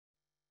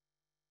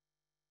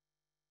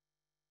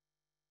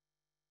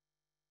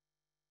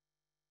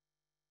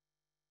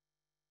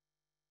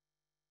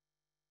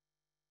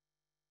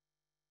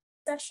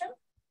session.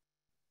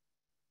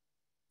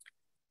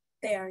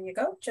 There you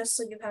go, just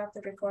so you have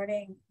the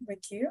recording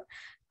with you.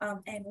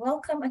 And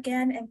welcome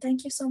again, and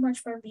thank you so much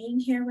for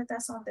being here with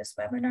us on this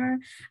webinar.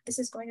 This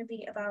is going to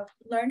be about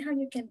learn how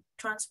you can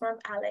transform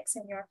ALEKS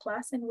in your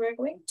class, and we're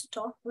going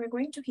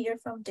to hear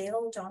from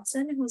Dale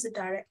Johnson, who's the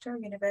Director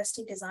of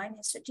University Design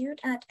Institute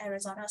at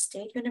Arizona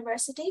State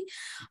University,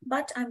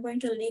 but I'm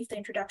going to leave the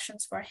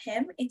introductions for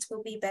him. It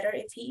will be better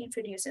if he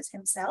introduces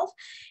himself.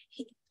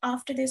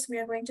 After this, we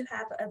are going to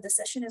have, the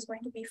session is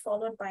going to be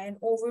followed by an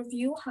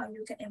overview how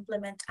you can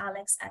implement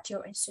ALEKS at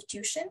your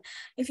institution.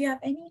 If you have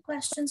any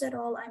questions at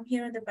all, I'm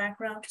here in the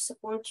background to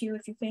support you.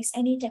 If you face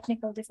any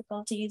technical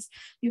difficulties,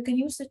 you can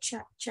use the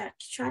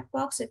chat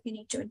box if you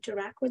need to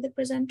interact with the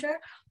presenter,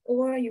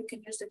 or you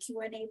can use the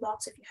Q&A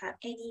box if you have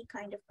any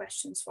kind of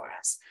questions for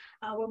us.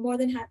 We're more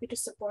than happy to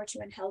support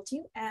you and help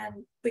you.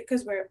 And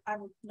because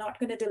I'm not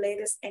going to delay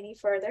this any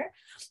further,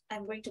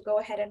 I'm going to go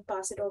ahead and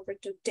pass it over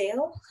to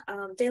Dale.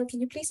 Dale, can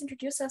you please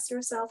introduce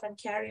yourself and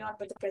carry on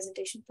with the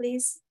presentation,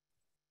 please?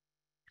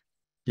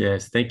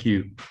 Yes, thank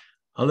you.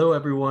 Hello,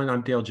 everyone.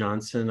 I'm Dale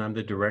Johnson. I'm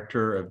the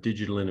Director of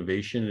Digital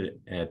Innovation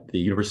at the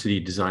University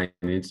Design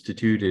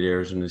Institute at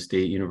Arizona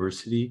State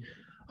University.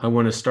 I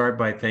want to start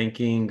by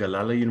thanking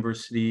Galala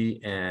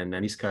University and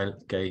Anis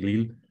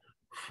Khalil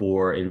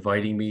for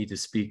inviting me to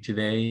speak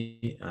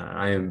today.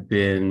 I have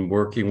been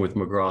working with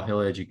McGraw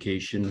Hill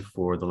Education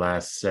for the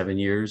last 7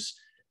 years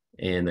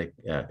and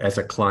as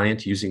a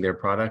client using their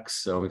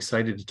products. So I'm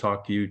excited to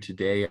talk to you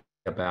today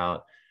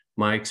about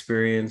my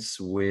experience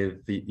with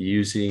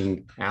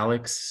using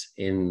ALEKS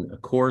in a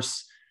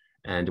course.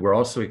 And we're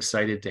also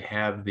excited to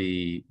have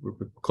the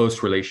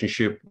close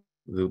relationship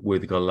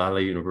with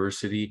Galala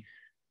University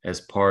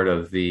as part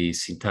of the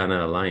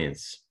Sintana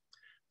Alliance.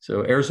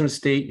 So Arizona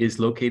State is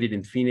located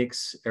in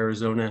Phoenix,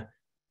 Arizona.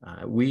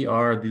 We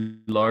are the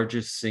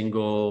largest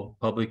single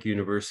public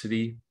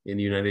university in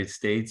the United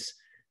States.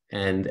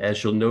 And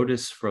as you'll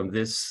notice from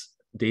this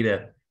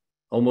data,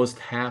 almost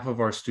half of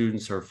our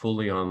students are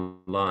fully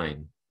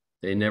online.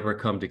 They never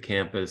come to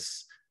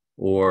campus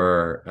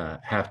or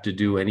have to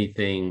do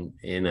anything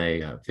in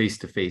a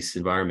face-to-face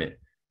environment.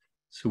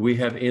 So we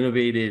have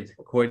innovated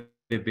quite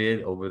a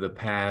bit over the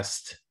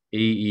past 8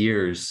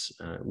 years.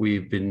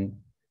 We've been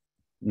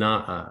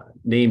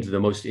named the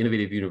most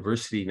innovative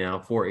university now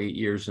for 8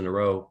 years in a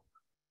row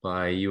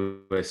by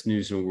U.S.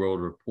 News and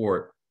World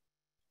Report.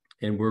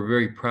 And we're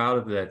very proud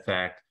of that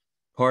fact.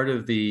 Part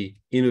of the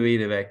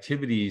innovative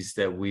activities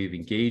that we've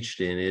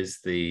engaged in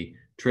is the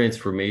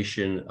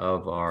transformation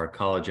of our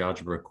college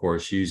algebra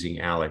course using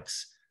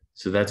ALEKS.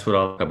 So that's what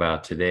I'll talk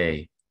about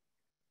today.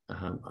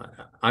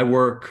 I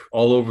work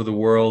all over the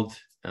world.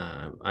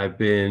 I've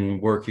been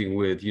working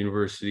with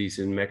universities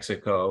in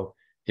Mexico,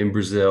 in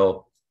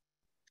Brazil,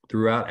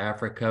 throughout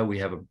Africa. We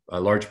have a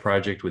large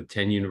project with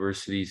 10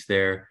 universities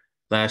there.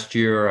 Last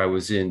year, I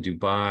was in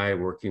Dubai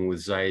working with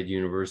Zayed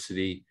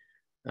University.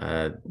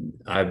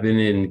 I've been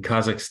in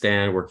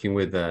Kazakhstan working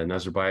with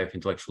Nazarbayev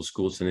Intellectual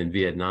Schools and in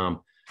Vietnam.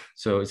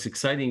 So it's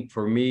exciting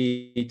for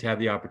me to have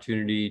the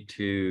opportunity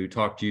to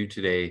talk to you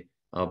today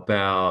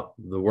about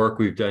the work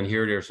we've done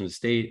here at Arizona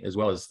State, as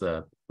well as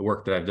the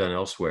work that I've done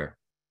elsewhere.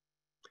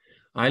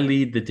 I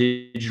lead the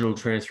Digital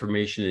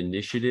Transformation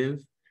Initiative,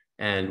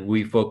 and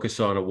we focus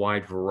on a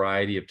wide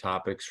variety of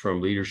topics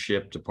from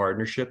leadership to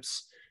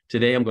partnerships.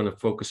 Today, I'm going to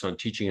focus on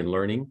teaching and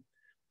learning.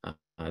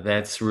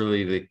 That's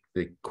really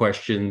the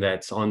question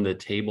that's on the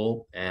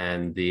table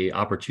and the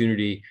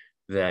opportunity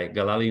that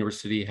Galala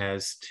University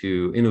has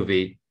to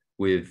innovate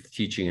with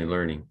teaching and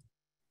learning.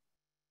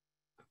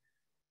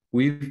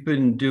 We've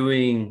been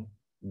doing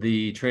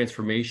the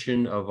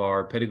transformation of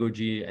our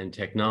pedagogy and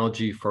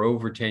technology for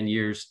over 10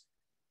 years,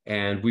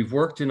 and we've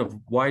worked in a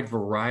wide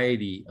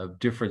variety of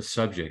different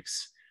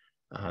subjects.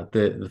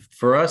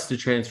 For us, the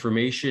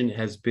transformation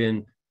has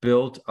been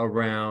built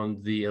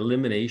around the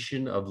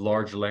elimination of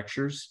large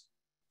lectures.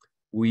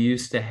 We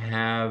used to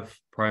have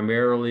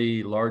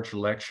primarily large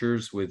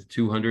lectures with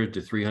 200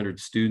 to 300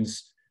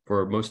 students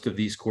for most of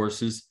these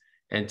courses.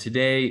 And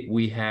today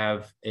we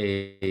have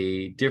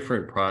a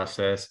different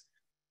process,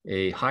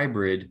 a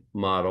hybrid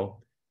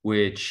model,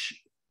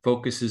 which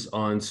focuses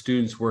on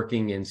students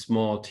working in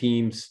small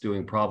teams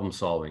doing problem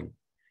solving.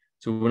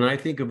 So when I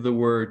think of the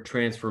word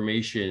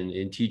transformation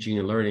in teaching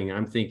and learning,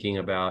 I'm thinking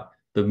about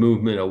the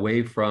movement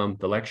away from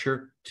the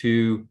lecture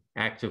to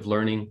active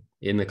learning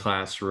in the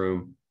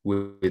classroom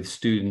with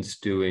students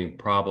doing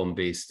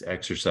problem-based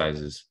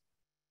exercises.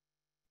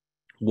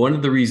 One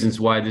of the reasons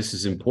why this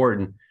is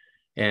important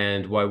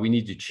and why we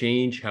need to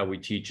change how we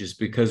teach is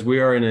because we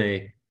are in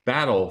a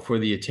battle for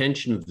the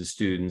attention of the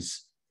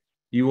students.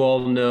 You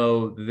all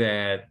know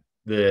that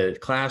the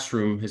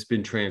classroom has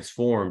been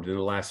transformed in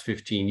the last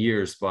 15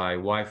 years by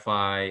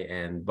Wi-Fi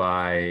and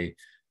by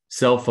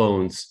cell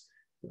phones.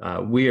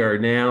 We are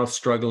now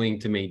struggling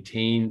to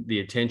maintain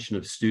the attention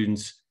of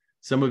students.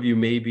 Some of you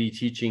may be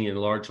teaching in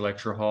large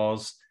lecture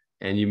halls,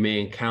 and you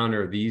may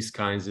encounter these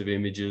kinds of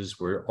images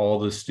where all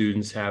the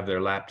students have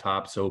their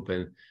laptops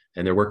open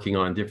and they're working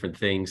on different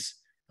things.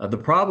 The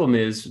problem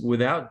is,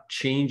 without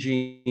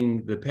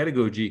changing the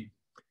pedagogy,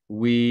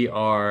 we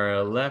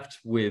are left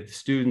with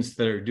students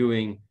that are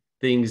doing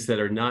things that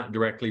are not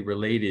directly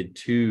related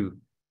to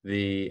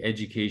the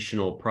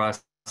educational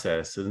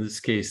process. In this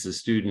case, the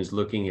student is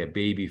looking at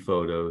baby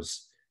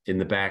photos in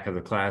the back of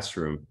the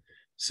classroom.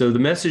 So the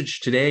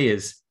message today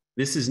is,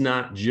 this is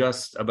not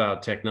just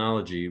about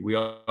technology. We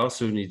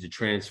also need to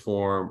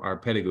transform our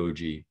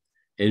pedagogy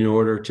in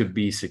order to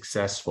be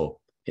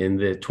successful in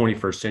the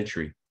 21st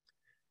century.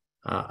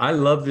 I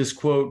love this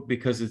quote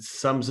because it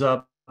sums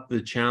up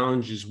the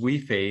challenges we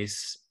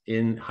face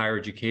in higher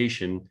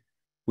education.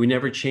 We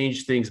never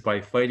change things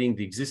by fighting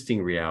the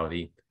existing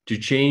reality. To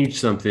change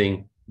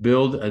something,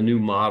 build a new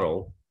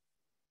model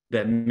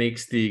that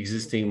makes the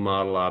existing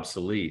model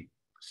obsolete.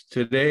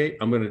 Today,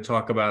 I'm going to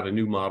talk about a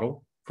new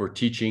model for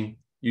teaching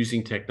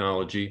using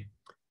technology,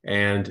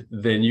 and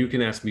then you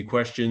can ask me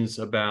questions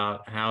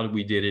about how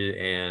we did it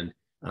and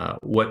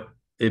what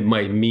it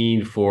might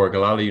mean for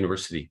Galala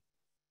University.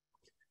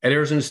 At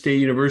Arizona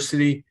State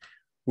University,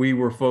 we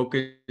were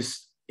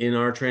focused in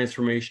our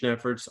transformation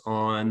efforts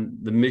on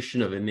the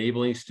mission of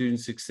enabling student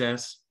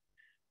success.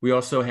 We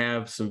also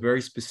have some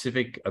very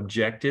specific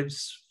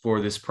objectives for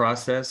this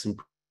process: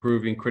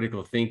 improving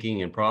critical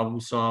thinking and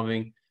problem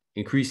solving,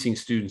 increasing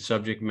student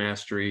subject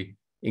mastery,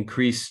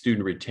 increased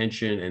student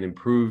retention, and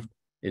improved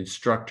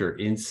instructor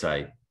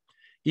insight.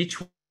 Each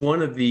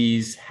one of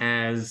these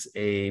has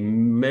a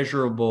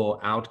measurable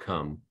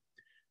outcome.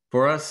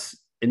 For us,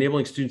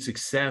 enabling student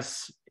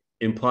success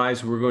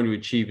implies we're going to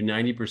achieve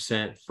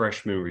 90%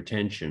 freshman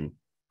retention.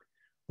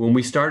 When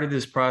we started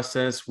this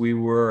process, we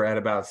were at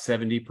about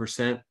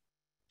 70%,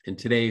 and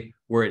today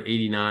we're at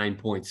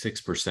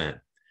 89.6%.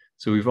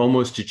 So we've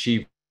almost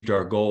achieved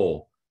our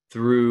goal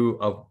through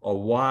a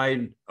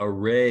wide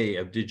array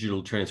of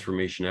digital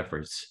transformation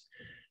efforts.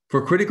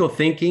 For critical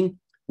thinking,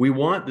 we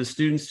want the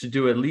students to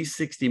do at least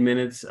 60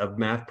 minutes of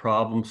math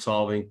problem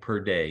solving per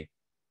day.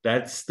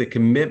 That's the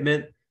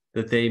commitment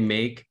that they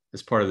make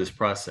as part of this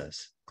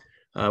process.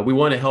 We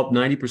want to help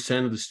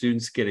 90% of the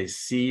students get a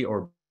C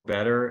or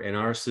better. In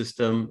our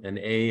system, an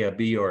A, a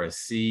B, or a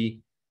C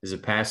is a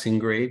passing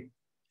grade.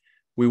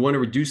 We want to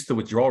reduce the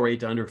withdrawal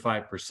rate to under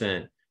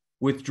 5%.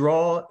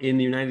 Withdrawal in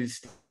the United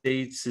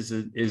States is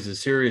a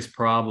serious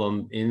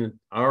problem. In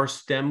our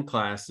STEM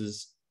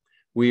classes,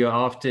 we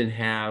often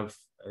have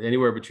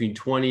anywhere between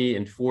 20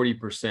 and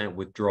 40%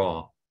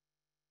 withdrawal.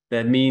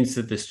 That means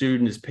that the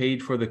student is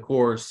paid for the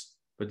course,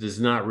 but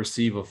does not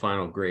receive a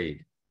final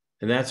grade.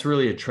 And that's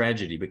really a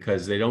tragedy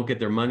because they don't get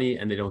their money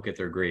and they don't get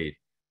their grade.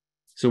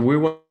 So we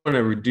want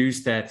to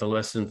reduce that to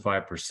less than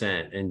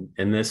 5%.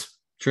 And this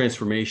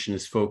transformation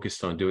is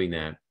focused on doing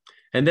that.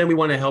 And then we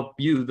want to help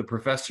you, the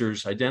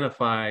professors,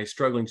 identify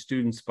struggling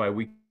students by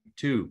week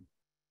 2.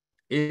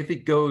 If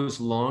it goes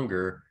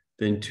longer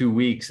than 2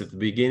 weeks at the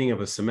beginning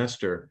of a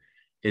semester,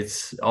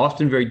 it's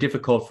often very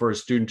difficult for a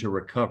student to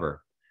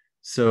recover.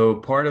 So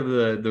part of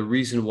the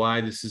reason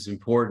why this is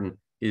important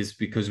is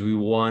because we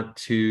want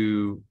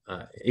to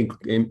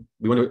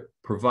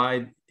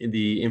provide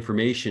the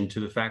information to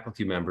the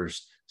faculty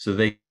members so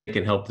they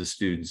can help the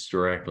students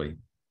directly.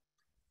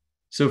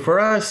 So for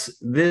us,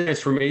 this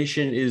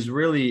transformation is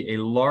really a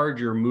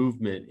larger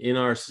movement in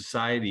our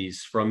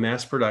societies from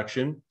mass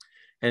production.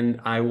 And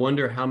I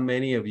wonder how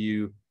many of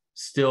you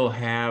still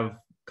have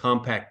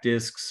compact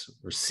discs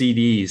or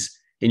CDs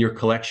in your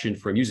collection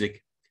for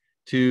music,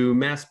 to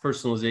mass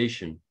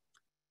personalization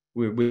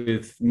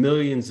with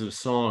millions of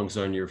songs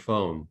on your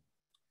phone.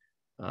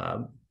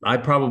 I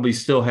probably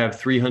still have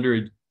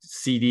 300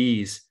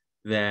 CDs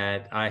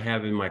that I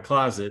have in my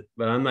closet,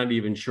 but I'm not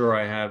even sure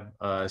I have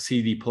a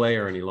CD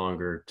player any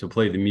longer to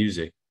play the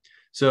music.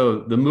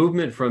 So the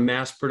movement from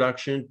mass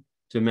production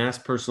to mass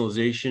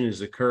personalization is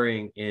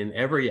occurring in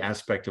every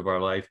aspect of our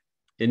life.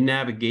 In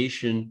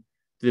navigation,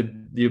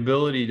 the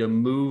ability to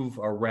move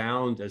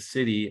around a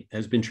city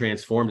has been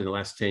transformed in the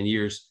last 10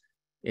 years.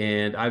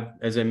 And I've,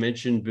 as I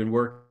mentioned, been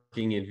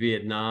working in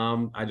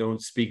Vietnam. I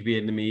don't speak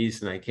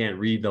Vietnamese and I can't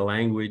read the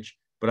language,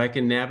 but I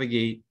can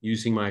navigate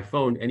using my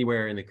phone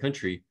anywhere in the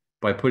country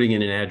by putting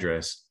in an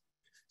address.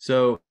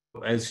 So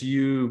as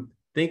you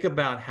think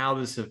about how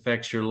this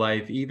affects your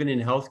life, even in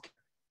healthcare,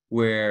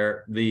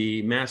 where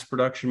the mass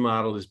production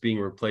model is being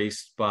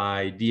replaced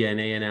by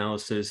DNA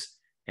analysis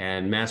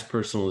and mass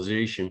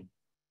personalization,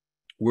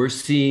 we're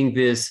seeing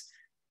this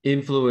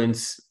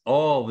influence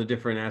all the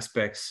different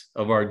aspects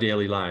of our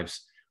daily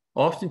lives.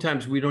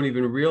 Oftentimes, we don't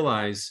even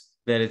realize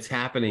that it's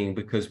happening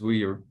because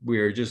we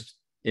are just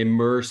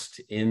immersed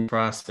in the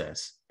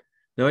process.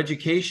 Now,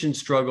 education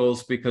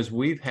struggles because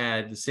we've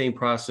had the same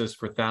process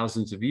for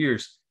thousands of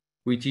years.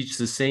 We teach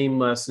the same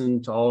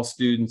lesson to all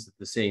students at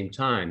the same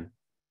time.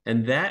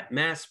 And that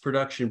mass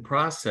production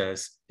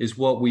process is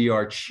what we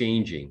are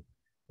changing.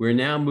 We're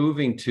now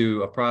moving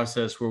to a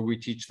process where we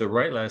teach the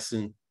right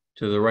lesson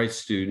to the right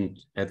student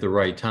at the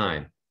right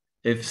time.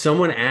 If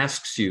someone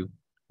asks you,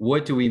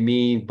 what do we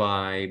mean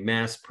by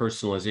mass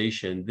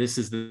personalization? This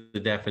is the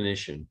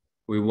definition.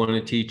 We want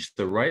to teach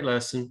the right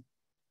lesson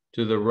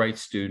to the right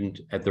student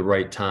at the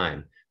right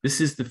time. This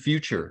is the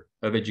future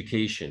of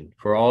education.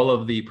 For all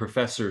of the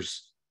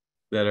professors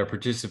that are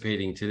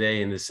participating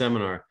today in this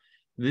seminar,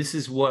 this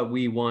is what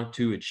we want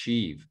to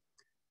achieve.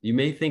 You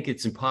may think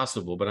it's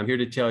impossible, but I'm here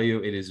to tell you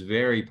it is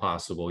very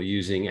possible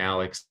using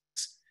ALEKS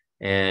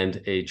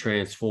and a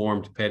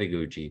transformed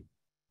pedagogy.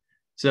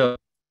 So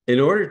in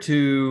order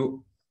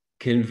to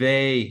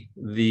convey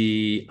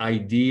the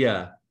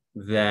idea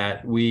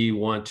that we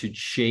want to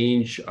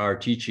change our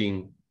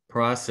teaching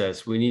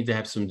process, we need to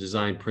have some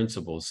design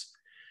principles.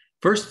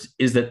 First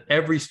is that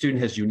every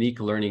student has unique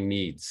learning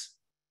needs.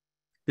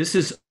 This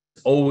has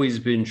always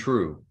been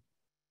true,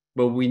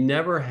 but we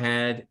never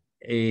had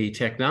a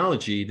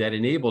technology that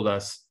enabled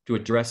us to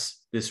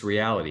address this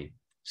reality.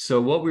 So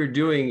what we're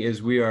doing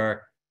is we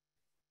are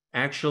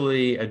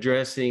actually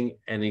addressing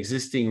an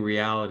existing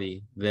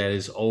reality that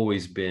has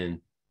always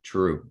been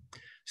true.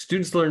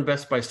 Students learn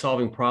best by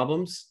solving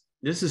problems.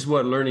 This is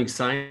what learning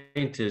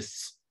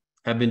scientists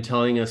have been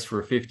telling us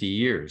for 50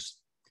 years.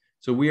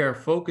 So we are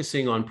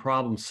focusing on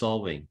problem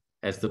solving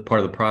as the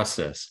part of the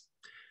process.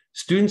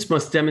 Students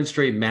must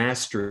demonstrate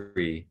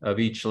mastery of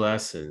each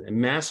lesson. And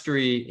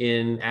mastery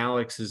in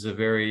ALEKS is a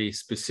very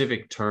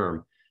specific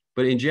term,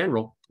 but in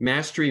general,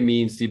 mastery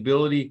means the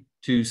ability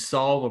to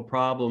solve a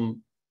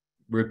problem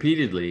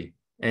repeatedly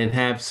and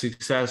have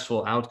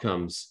successful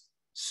outcomes.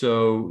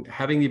 So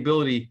having the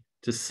ability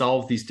to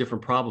solve these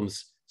different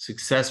problems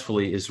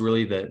successfully is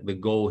really the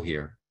goal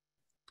here.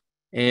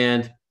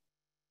 And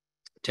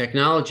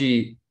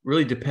technology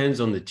really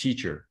depends on the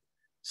teacher.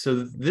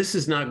 So this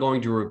is not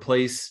going to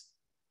replace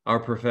our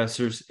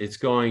professors, it's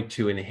going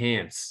to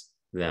enhance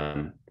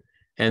them.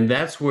 And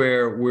that's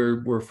where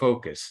we're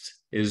focused,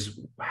 is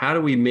how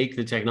do we make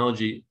the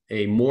technology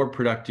a more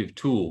productive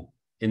tool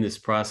in this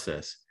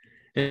process?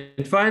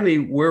 And finally,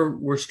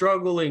 we're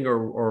struggling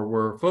or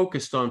we're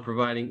focused on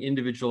providing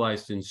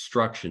individualized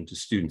instruction to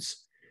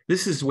students.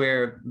 This is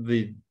where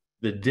the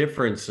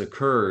difference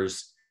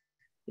occurs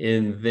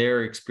in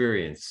their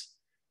experience.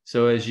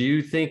 So as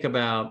you think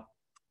about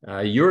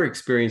your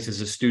experience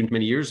as a student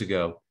many years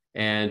ago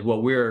and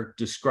what we're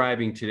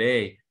describing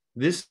today,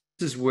 this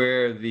is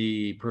where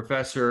the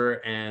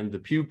professor and the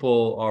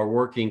pupil are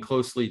working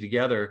closely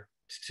together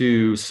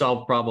to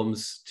solve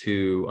problems,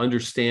 to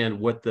understand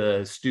what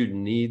the student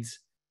needs,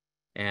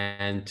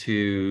 and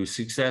to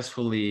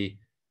successfully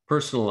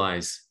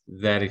personalize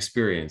that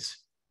experience.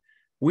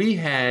 We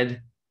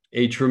had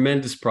a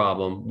tremendous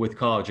problem with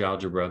college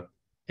algebra,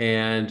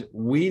 and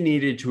we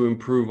needed to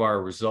improve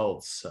our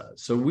results.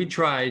 So we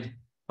tried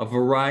a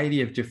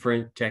variety of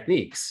different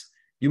techniques.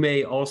 You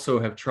may also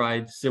have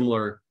tried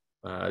similar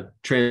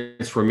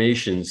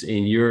transformations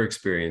in your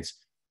experience.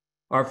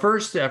 Our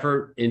first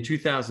effort in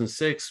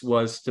 2006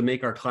 was to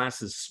make our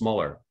classes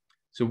smaller.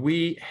 So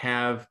we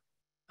have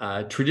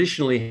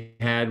traditionally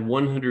had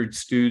 100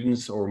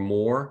 students or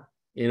more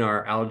in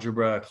our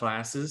algebra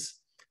classes.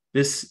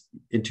 This,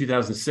 in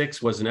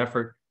 2006, was an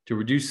effort to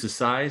reduce the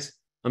size.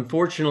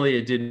 Unfortunately,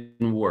 it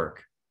didn't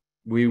work.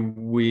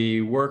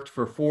 We worked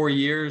for 4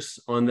 years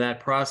on that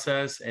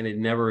process, and it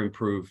never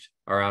improved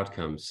our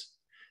outcomes.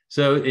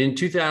 So in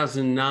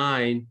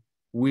 2009,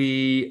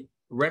 we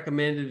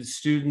recommended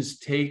students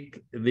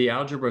take the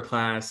algebra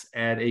class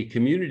at a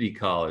community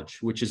college,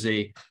 which is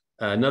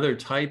another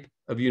type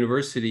of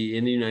university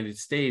in the United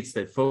States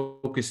that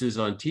focuses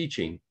on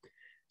teaching.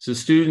 So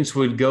students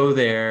would go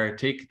there,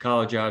 take a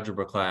college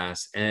algebra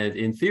class, and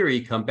in theory,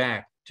 come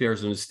back to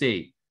Arizona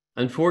State.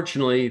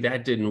 Unfortunately,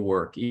 that didn't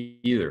work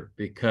either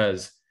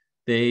because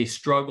they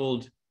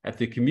struggled at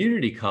the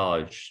community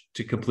college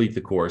to complete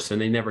the course,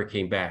 and they never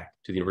came back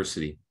to the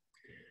university.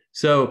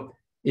 So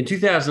in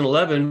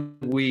 2011,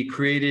 we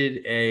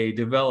created a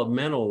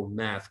developmental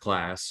math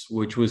class,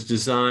 which was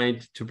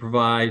designed to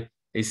provide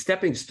a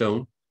stepping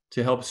stone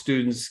to help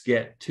students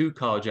get to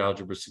college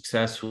algebra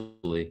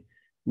successfully.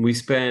 We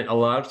spent a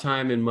lot of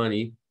time and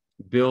money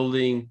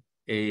building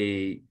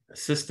a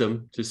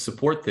system to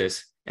support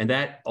this, and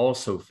that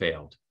also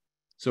failed.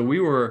 So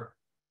we were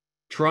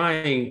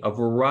trying a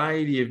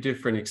variety of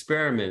different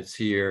experiments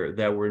here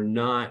that were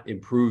not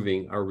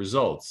improving our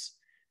results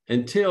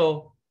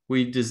until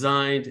we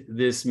designed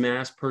this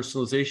mass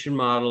personalization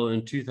model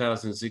in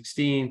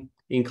 2016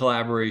 in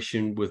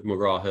collaboration with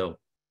McGraw Hill.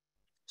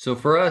 So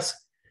for us,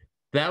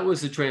 that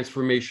was a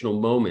transformational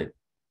moment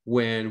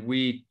when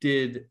we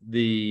did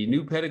the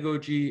new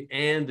pedagogy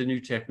and the new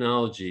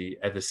technology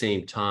at the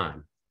same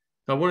time.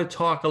 So I want to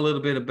talk a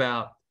little bit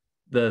about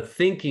the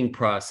thinking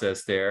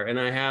process there, and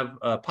I have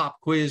a pop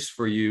quiz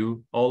for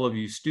you, all of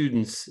you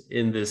students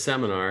in this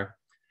seminar,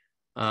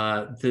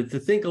 to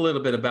think a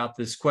little bit about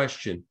this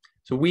question.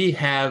 So we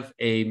have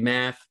a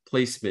math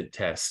placement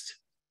test.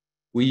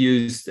 We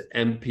used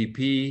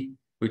MPP,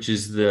 which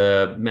is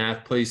the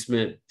math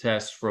placement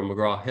test from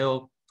McGraw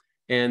Hill,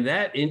 and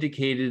that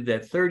indicated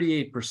that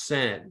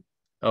 38%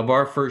 of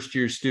our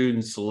first-year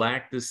students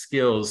lacked the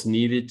skills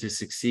needed to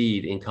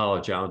succeed in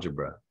college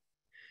algebra.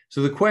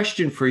 So the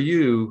question for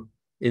you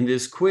in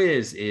this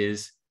quiz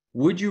is,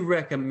 would you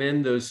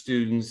recommend those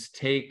students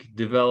take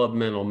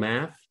developmental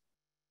math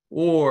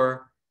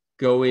or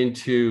go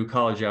into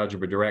college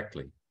algebra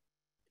directly.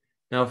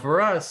 Now,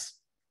 for us,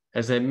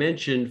 as I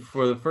mentioned,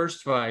 for the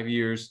first 5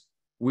 years,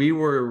 we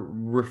were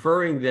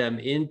referring them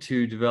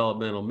into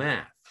developmental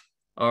math.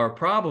 Our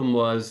problem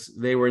was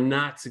they were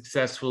not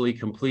successfully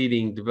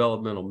completing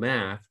developmental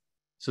math,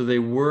 so they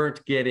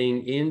weren't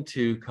getting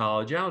into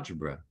college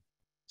algebra.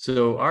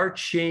 So our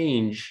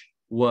change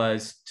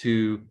was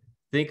to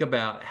think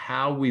about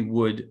how we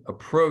would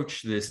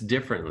approach this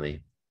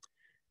differently.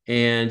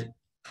 And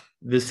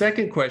the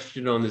second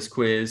question on this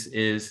quiz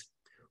is,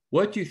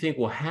 what do you think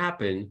will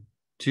happen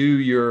to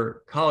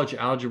your college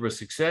algebra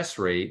success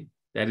rate,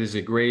 that is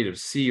a grade of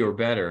C or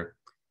better,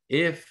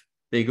 if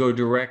they go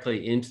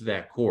directly into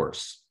that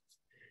course?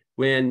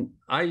 When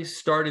I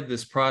started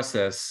this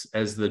process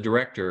as the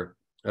director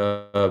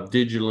of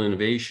digital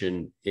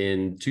innovation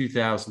in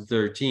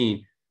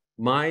 2013,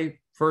 my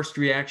first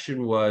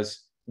reaction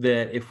was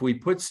that if we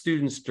put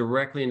students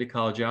directly into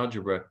college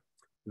algebra,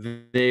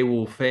 they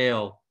will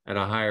fail at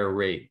a higher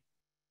rate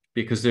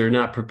because they're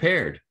not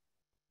prepared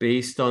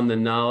based on the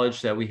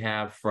knowledge that we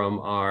have from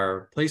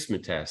our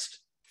placement test.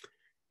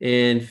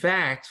 In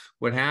fact,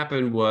 what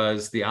happened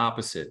was the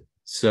opposite.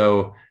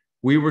 So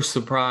we were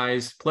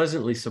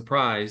pleasantly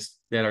surprised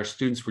that our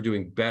students were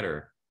doing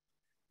better.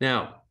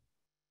 Now,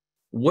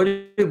 what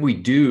did we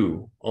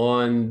do?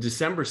 On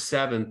December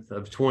 7th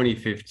of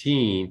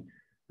 2015,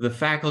 the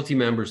faculty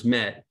members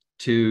met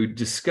to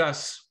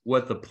discuss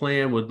what the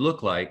plan would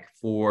look like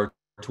for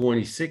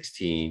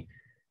 2016,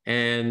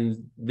 and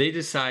they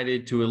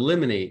decided to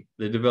eliminate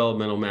the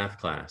developmental math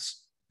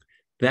class.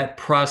 That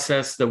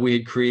process that we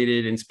had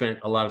created and spent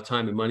a lot of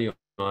time and money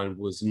on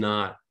was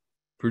not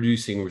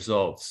producing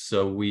results,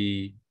 so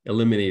we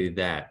eliminated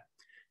that.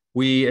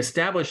 We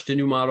established a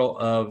new model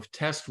of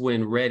test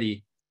win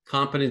ready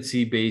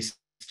competency-based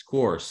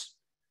course.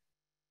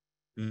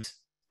 This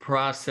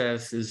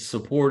process is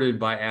supported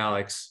by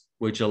ALEKS,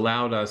 which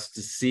allowed us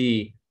to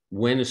see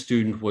when a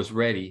student was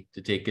ready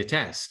to take a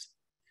test.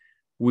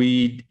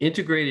 We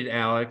integrated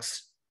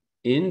ALEKS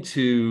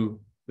into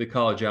the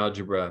college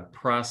algebra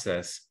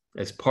process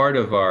as part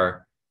of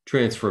our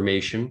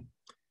transformation,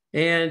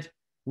 and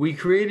we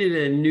created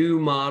a new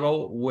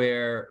model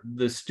where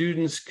the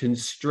students can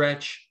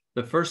stretch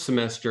the first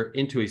semester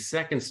into a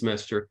second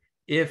semester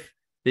if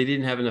they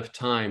didn't have enough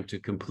time to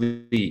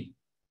complete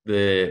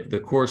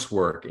the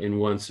coursework in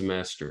one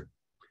semester.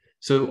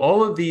 So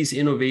all of these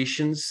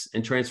innovations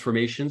and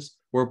transformations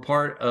were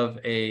part of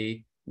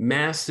a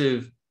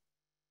massive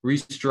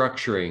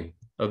restructuring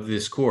of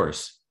this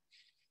course.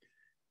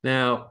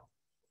 Now,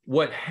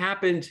 what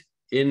happened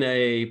in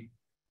a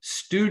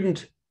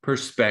student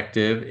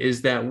perspective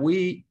is that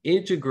we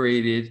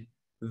integrated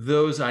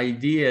those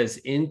ideas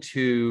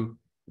into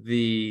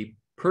the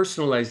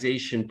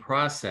personalization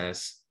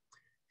process,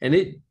 and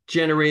it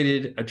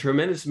generated a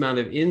tremendous amount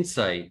of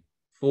insight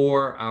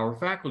for our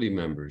faculty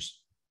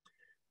members.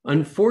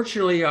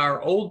 Unfortunately,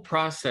 our old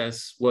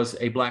process was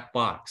a black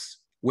box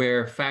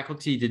where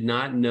faculty did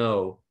not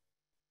know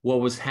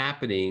what was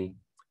happening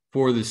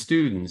for the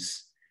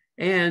students,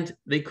 and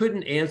they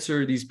couldn't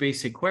answer these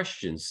basic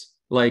questions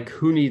like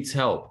who needs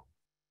help?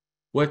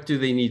 What do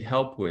they need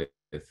help with?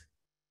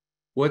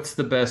 What's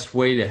the best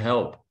way to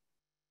help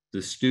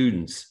the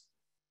students?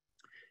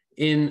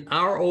 In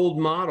our old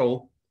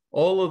model,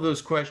 all of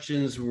those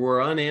questions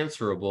were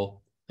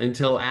unanswerable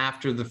until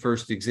after the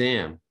first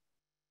exam.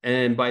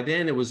 And by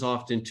then it was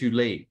often too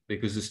late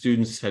because the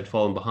students had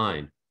fallen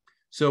behind.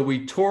 So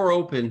we tore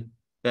open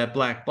that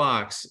black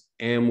box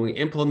and we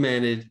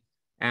implemented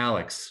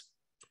ALEKS.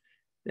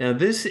 Now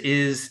this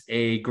is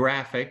a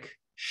graphic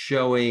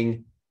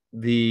showing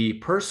the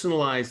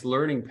personalized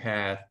learning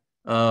path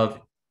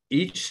of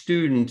each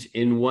student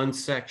in one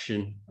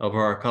section of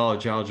our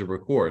college algebra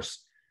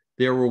course.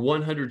 There were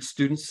 100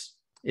 students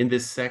in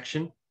this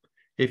section.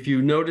 If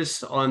you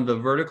notice on the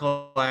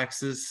vertical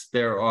axis,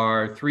 there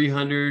are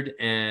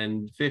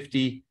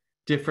 350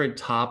 different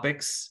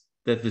topics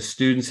that the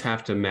students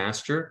have to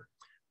master.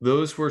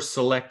 Those were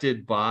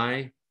selected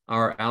by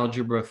our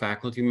algebra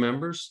faculty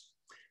members.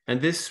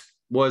 And this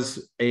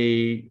was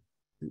a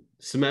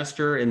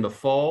semester in the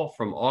fall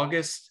from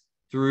August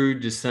through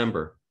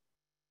December.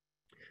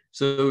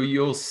 So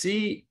you'll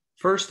see,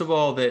 first of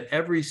all, that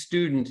every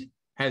student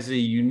has a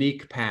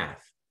unique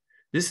path.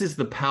 This is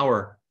the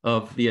power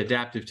of the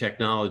adaptive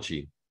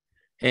technology.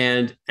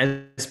 And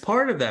as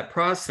part of that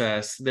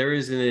process, there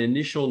is an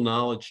initial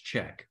knowledge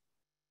check.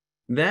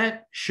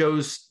 That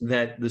shows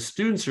that the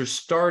students are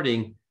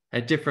starting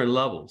at different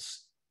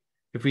levels.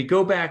 If we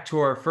go back to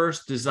our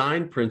first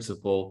design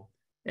principle,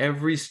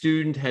 every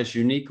student has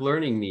unique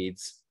learning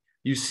needs.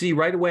 You see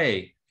right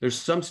away, there's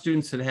some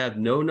students that have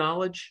no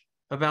knowledge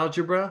of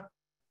algebra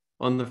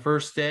on the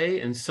first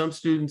day, and some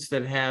students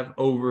that have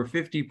over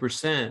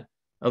 50%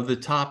 of the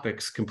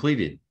topics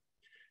completed.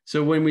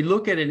 So when we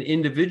look at an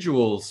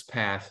individual's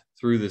path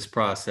through this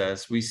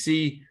process, we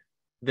see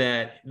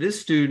that this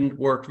student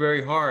worked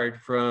very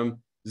hard from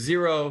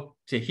 0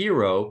 to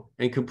hero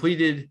and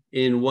completed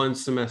in one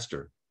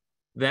semester.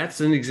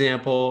 That's an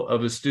example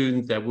of a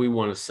student that we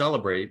want to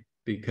celebrate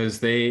because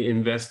they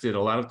invested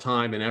a lot of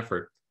time and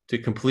effort to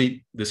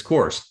complete this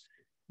course.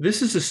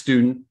 This is a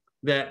student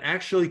that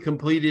actually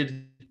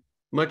completed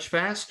much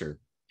faster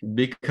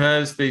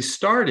because they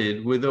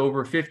started with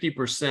over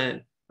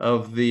 50%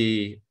 of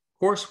the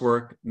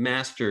coursework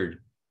mastered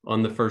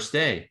on the first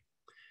day.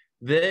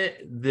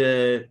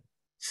 The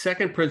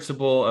second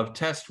principle of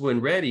test when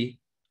ready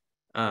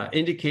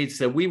indicates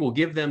that we will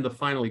give them the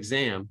final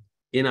exam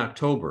in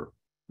October.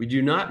 We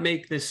do not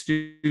make this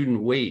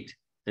student wait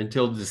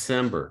until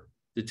December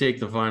to take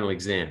the final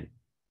exam.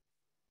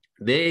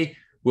 They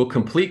will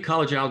complete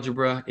college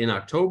algebra in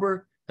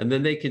October, and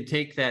then they can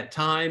take that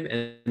time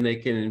and they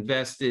can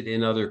invest it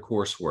in other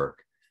coursework.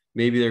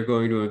 Maybe they're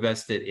going to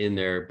invest it in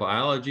their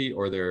biology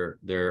or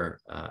their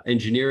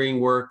engineering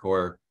work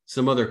or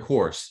some other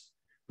course,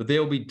 but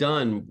they'll be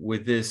done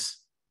with this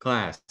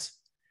class.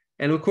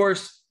 And of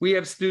course, we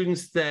have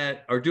students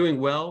that are doing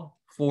well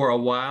for a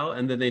while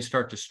and then they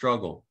start to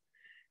struggle.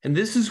 And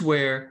this is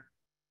where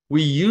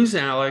we use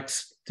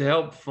ALEKS to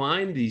help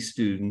find these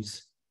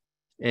students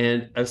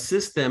and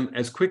assist them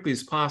as quickly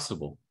as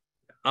possible.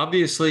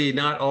 Obviously,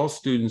 not all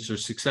students are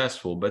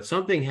successful, but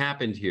something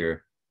happened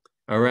here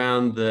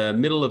around the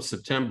middle of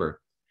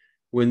September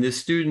when this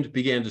student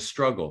began to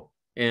struggle.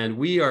 And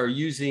we are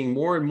using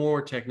more and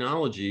more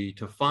technology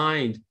to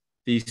find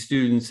these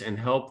students and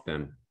help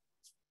them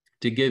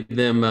to give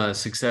them a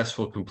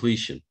successful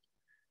completion.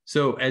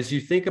 So as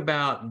you think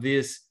about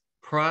this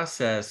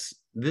process,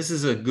 this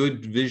is a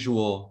good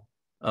visual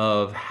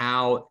of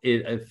how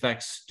it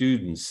affects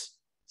students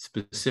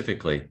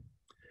specifically.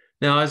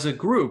 Now, as a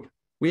group,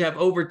 we have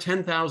over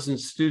 10,000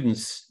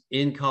 students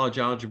in college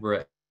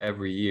algebra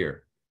every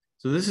year.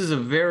 So this is a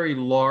very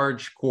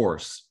large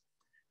course.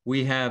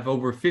 We have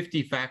over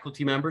 50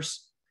 faculty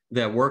members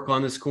that work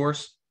on this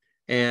course.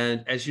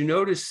 And as you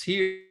notice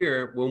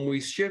here, when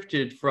we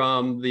shifted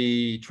from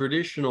the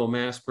traditional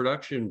mass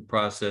production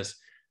process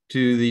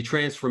to the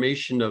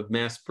transformation of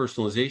mass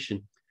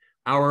personalization,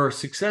 our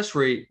success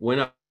rate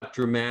went up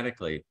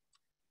dramatically.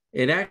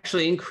 It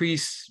actually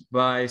increased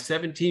by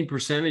 17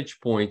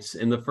 percentage points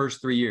in the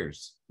first 3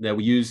 years that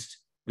we used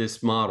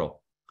this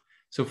model.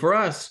 So for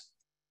us,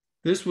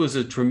 this was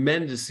a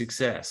tremendous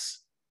success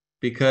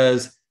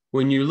because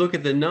when you look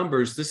at the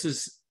numbers, this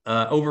is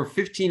over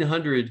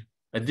 1,500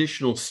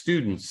 additional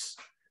students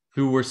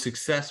who were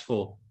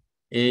successful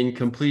in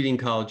completing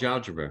college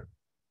algebra.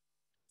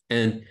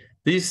 And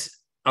these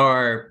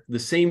are the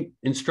same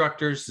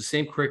instructors, the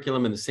same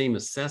curriculum, and the same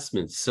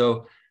assessments.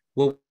 So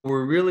what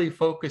we're really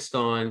focused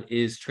on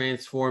is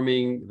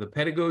transforming the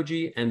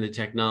pedagogy and the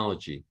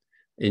technology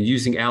and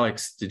using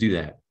ALEKS to do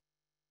that.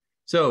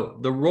 So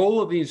the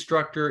role of the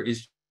instructor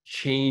is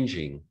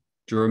changing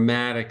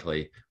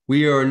dramatically.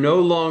 We are no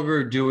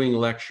longer doing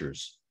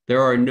lectures.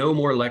 There are no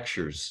more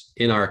lectures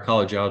in our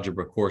college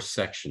algebra course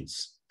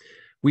sections.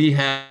 We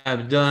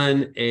have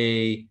done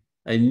a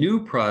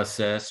new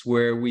process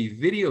where we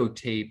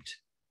videotaped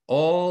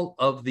all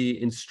of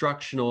the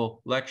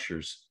instructional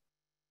lectures.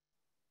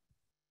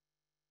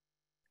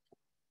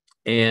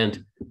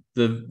 And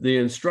the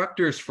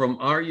instructors from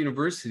our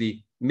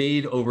university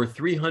made over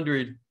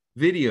 300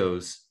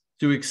 videos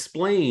to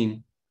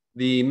explain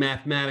the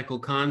mathematical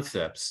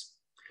concepts.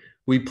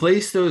 We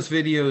place those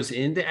videos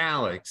into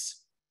ALEKS,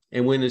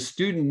 and when a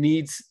student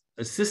needs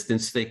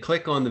assistance, they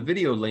click on the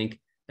video link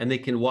and they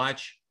can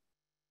watch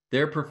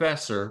their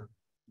professor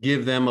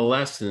give them a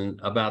lesson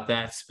about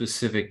that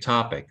specific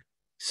topic.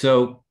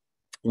 So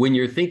when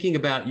you're thinking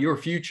about your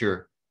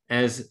future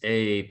as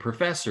a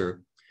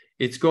professor,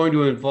 it's going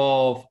to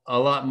involve a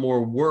lot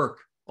more work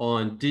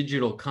on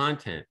digital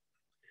content.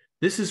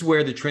 This is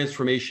where the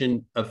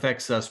transformation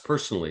affects us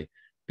personally,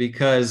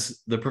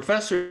 because the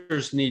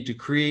professors need to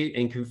create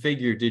and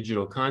configure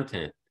digital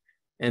content.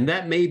 And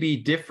that may be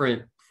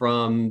different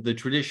from the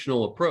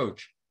traditional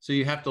approach. So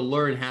you have to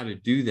learn how to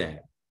do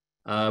that.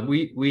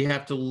 We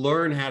have to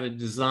learn how to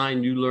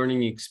design new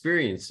learning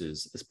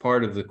experiences as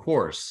part of the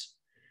course.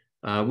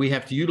 We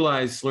have to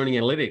utilize learning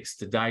analytics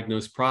to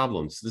diagnose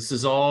problems. This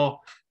is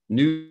all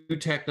new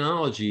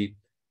technology.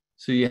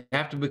 So you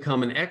have to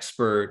become an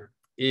expert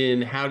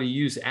in how to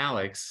use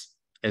ALEKS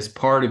as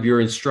part of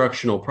your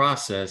instructional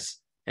process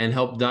and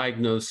help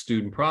diagnose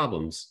student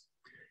problems.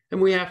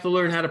 And we have to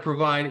learn how to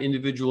provide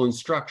individual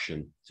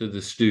instruction to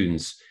the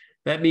students.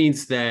 That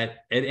means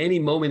that at any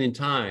moment in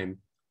time,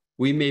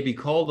 we may be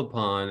called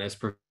upon as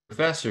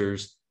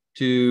professors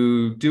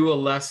to do a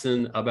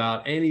lesson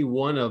about any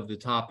one of the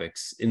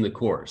topics in the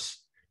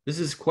course. This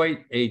is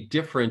quite a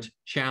different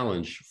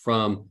challenge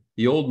from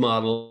the old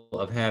model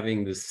of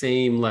having the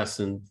same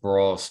lesson for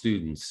all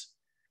students.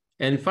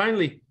 And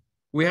finally,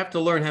 we have to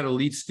learn how to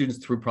lead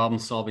students through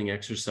problem-solving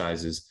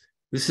exercises.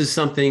 This is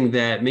something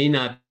that may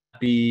not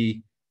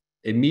be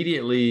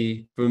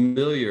immediately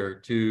familiar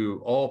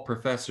to all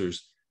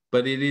professors,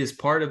 but it is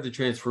part of the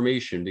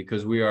transformation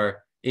because we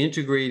are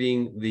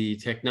integrating the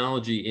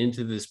technology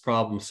into this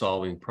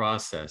problem-solving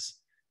process.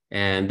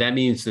 And that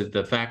means that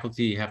the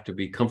faculty have to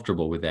be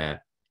comfortable with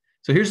that.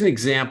 So here's an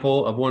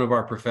example of one of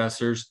our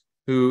professors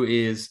who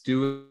is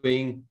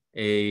doing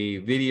a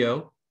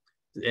video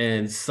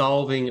and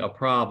solving a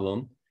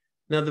problem.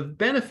 Now, the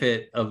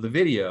benefit of the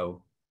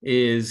video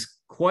is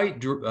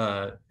quite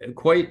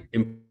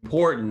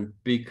important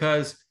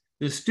because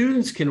the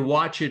students can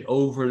watch it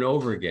over and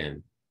over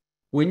again.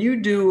 When you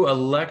do a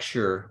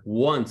lecture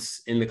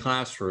once in the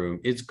classroom,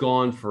 it's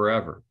gone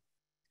forever.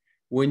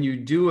 When you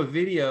do a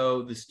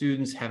video, the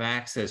students have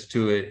access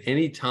to it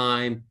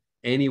anytime,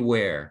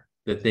 anywhere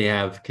that they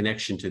have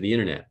connection to the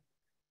internet.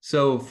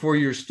 So for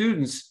your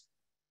students,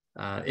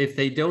 if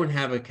they don't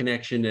have a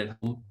connection at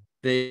home,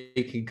 they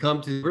can come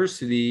to the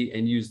university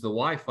and use the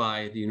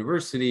Wi-Fi at the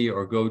university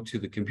or go to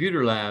the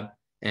computer lab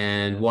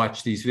and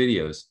watch these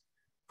videos.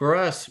 For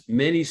us,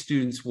 many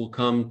students will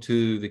come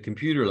to the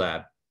computer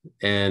lab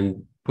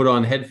and put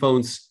on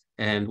headphones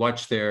and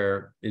watch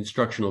their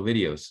instructional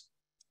videos.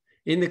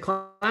 In the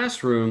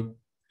classroom,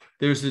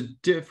 there's a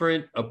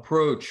different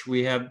approach.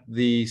 We have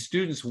the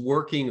students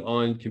working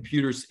on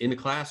computers in the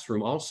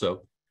classroom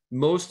also.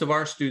 Most of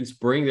our students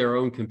bring their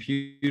own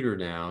computer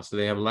now, so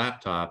they have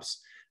laptops.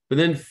 But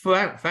then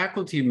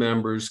faculty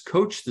members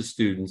coach the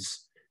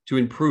students to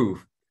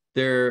improve.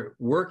 They're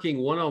working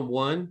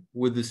one-on-one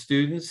with the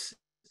students,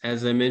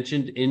 as I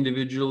mentioned,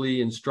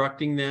 individually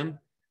instructing them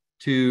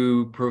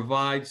to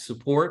provide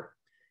support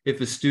if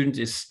a student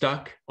is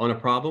stuck on a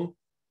problem.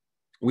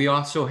 We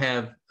also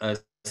have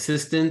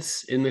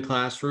assistants in the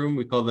classroom.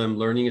 We call them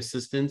learning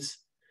assistants,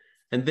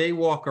 and they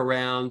walk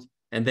around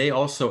and they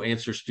also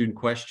answer student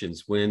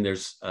questions when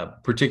there's a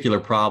particular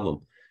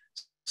problem.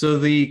 So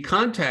the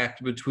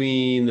contact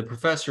between the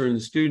professor and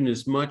the student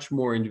is much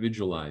more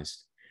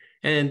individualized.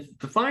 And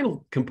the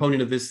final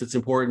component of this that's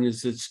important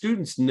is that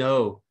students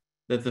know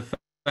that the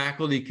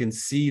faculty can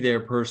see their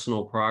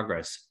personal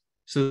progress.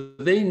 So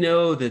they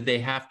know that they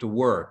have to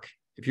work.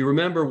 If you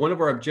remember, one of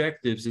our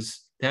objectives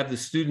is to have the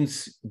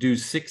students do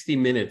 60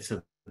 minutes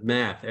of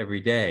math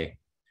every day.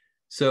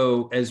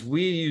 So as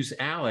we use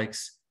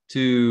ALEKS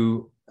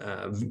to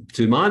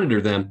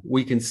monitor them,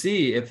 we can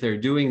see if they're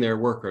doing their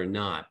work or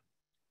not.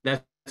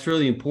 That's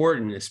really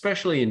important,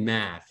 especially in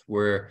math,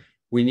 where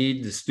we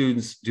need the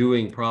students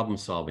doing problem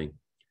solving.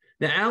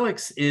 Now,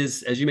 ALEKS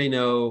is, as you may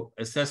know,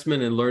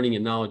 assessment and learning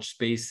in knowledge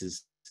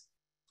spaces.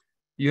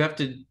 You have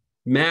to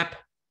map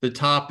the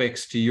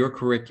topics to your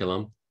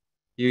curriculum.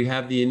 You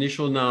have the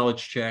initial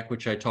knowledge check,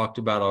 which I talked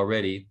about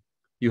already.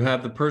 You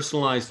have the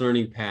personalized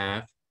learning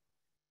path,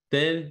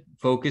 then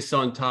focus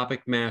on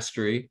topic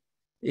mastery.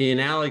 In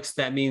ALEKS,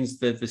 that means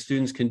that the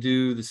students can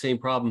do the same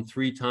problem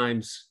 3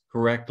 times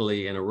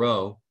correctly in a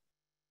row.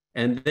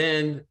 And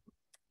then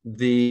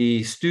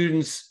the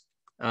students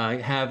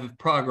have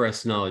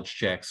progress knowledge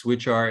checks,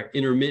 which are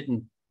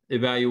intermittent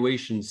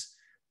evaluations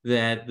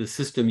that the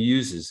system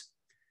uses.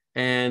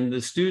 And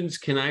the students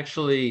can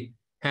actually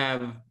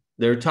have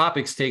their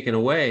topics taken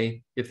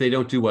away if they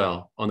don't do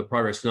well on the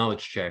progress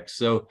knowledge checks.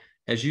 So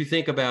as you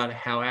think about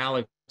how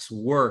ALEKS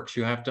works,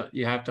 you have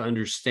to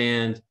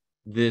understand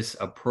this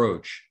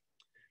approach.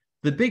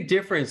 The big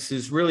difference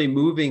is really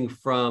moving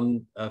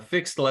from a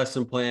fixed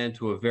lesson plan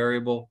to a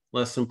variable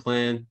lesson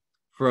plan,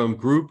 from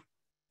group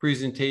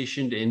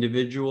presentation to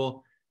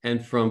individual,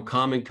 and from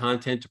common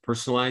content to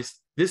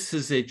personalized. This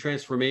is a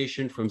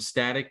transformation from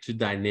static to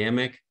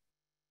dynamic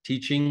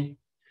teaching.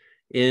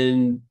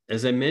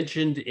 As I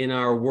mentioned, in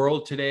our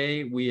world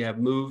today, we have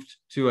moved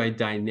to a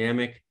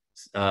dynamic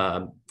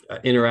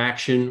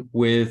interaction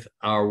with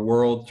our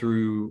world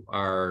through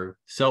our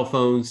cell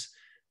phones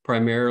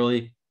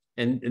primarily.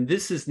 And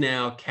this is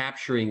now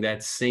capturing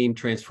that same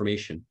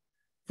transformation.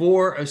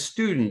 For a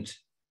student,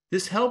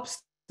 this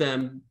helps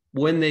them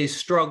when they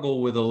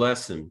struggle with a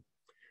lesson,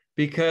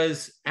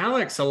 because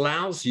ALEKS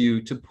allows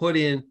you to put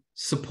in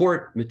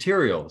support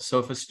material. So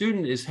if a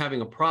student is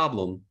having a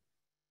problem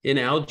in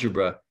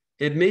algebra,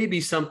 it may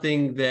be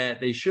something that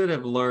they should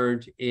have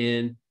learned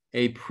in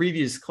a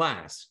previous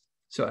class.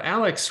 So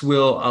ALEKS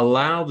will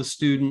allow the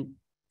student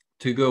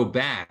to go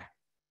back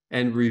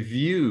and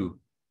review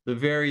the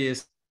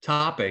various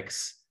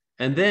topics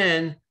and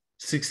then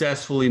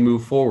successfully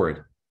move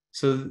forward.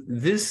 So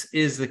this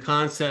is the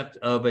concept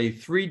of a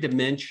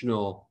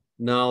 3-dimensional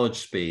knowledge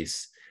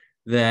space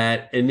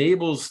that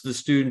enables the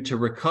student to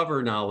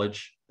recover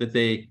knowledge that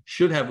they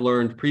should have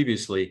learned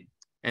previously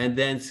and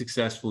then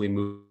successfully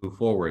move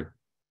forward.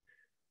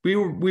 We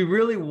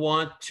really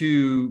want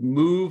to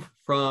move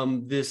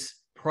from this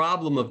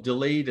problem of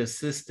delayed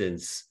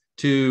assistance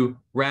to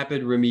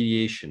rapid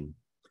remediation.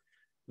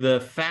 The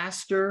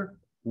faster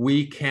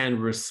we can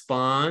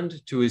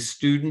respond to a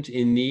student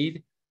in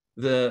need,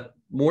 the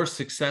more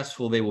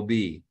successful they will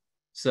be.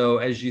 So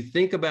as you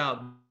think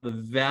about the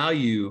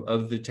value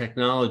of the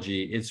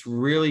technology, it's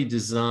really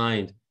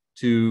designed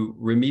to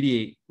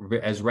remediate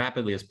as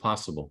rapidly as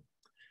possible.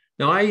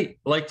 Now, I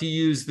like to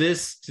use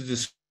this to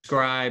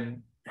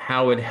describe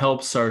how it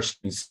helps our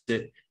students.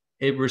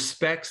 It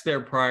respects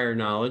their prior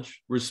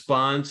knowledge,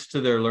 responds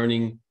to their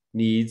learning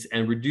needs,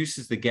 and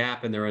reduces the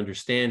gap in their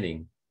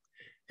understanding.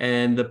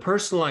 And the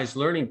personalized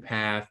learning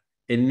path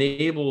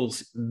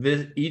enables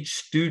each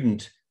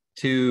student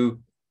to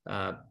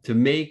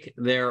make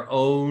their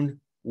own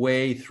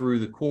way through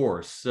the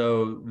course.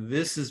 So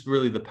this is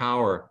really the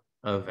power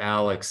of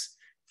ALEKS.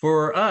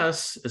 For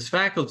us as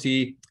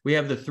faculty, we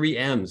have the 3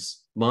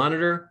 M's: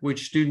 monitor,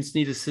 which students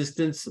need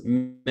assistance,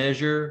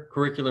 measure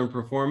curriculum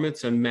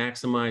performance, and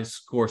maximize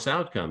course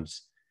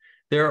outcomes.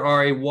 There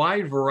are a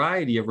wide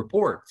variety of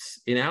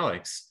reports in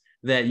ALEKS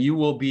that you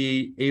will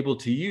be able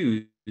to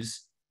use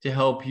to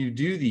help you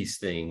do these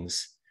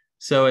things.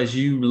 So as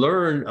you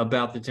learn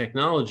about the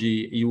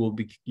technology, you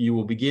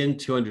will begin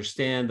to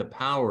understand the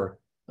power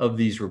of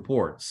these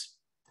reports.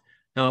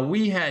 Now,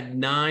 we had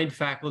 9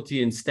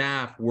 faculty and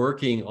staff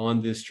working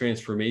on this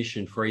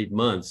transformation for 8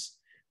 months.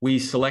 We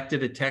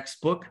selected a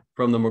textbook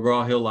from the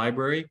McGraw Hill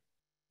Library,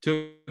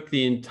 took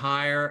the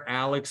entire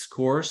ALEKS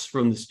course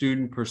from the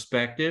student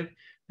perspective.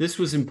 This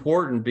was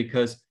important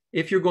because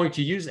if you're going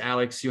to use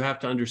ALEKS, you have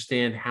to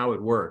understand how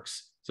it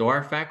works. So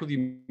our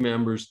faculty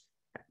members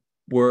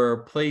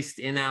were placed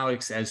in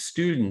ALEKS as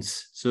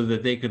students so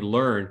that they could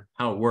learn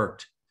how it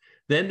worked.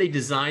 Then they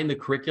designed the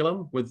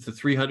curriculum with the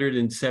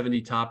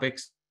 370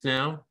 topics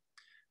now.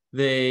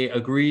 They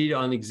agreed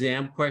on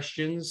exam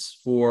questions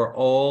for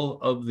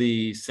all of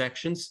the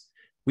sections.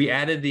 We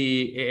added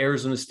the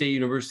Arizona State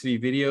University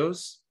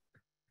videos,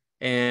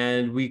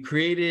 and we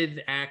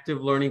created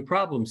active learning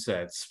problem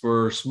sets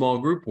for small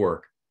group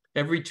work.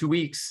 Every 2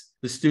 weeks,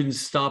 the students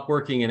stop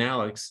working in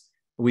ALEKS.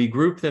 We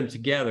group them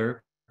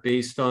together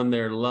based on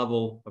their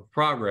level of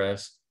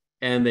progress,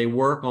 and they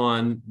work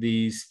on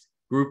these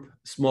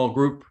small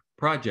group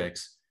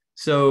projects.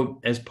 So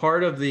as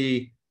part of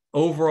the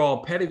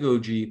overall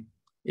pedagogy,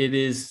 it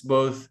is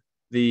both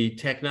the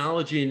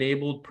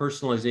technology-enabled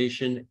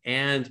personalization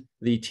and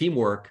the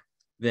teamwork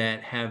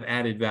that have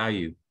added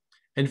value.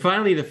 And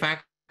finally, the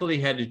faculty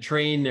had to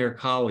train their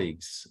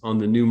colleagues on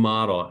the new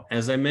model.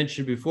 As I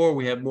mentioned before,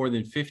 we have more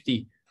than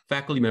 50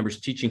 faculty members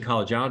teaching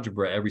college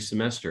algebra every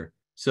semester.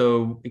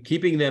 So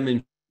keeping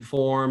them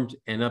informed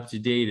and up to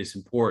date is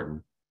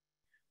important.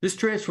 This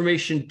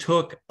transformation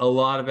took a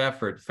lot of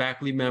effort.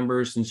 Faculty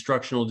members,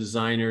 instructional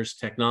designers,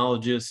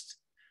 technologists,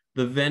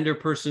 the vendor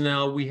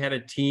personnel. We had a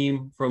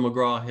team from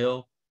McGraw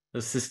Hill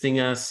assisting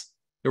us.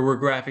 There were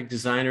graphic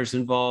designers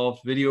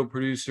involved, video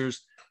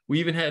producers. We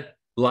even had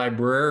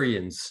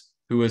librarians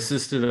who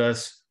assisted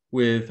us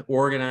with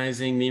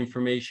organizing the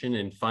information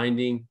and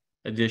finding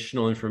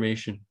additional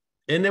information.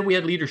 And then we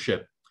had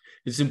leadership.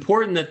 It's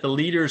important that the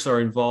leaders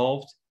are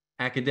involved,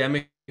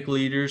 academic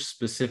leaders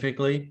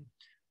specifically,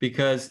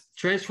 because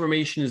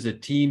transformation is a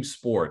team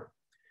sport.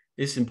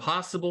 It's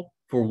impossible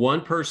for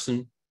one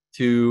person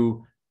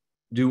to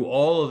do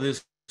all of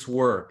this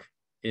work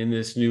in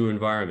this new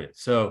environment.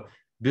 So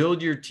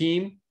build your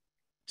team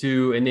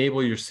to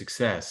enable your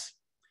success.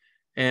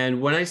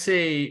 And when I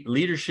say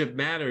leadership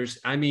matters,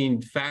 I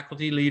mean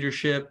faculty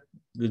leadership,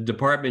 the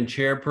department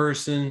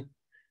chairperson,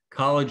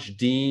 college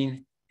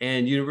dean,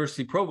 and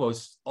university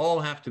provosts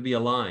all have to be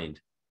aligned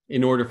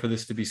in order for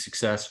this to be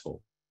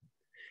successful.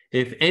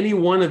 If any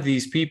one of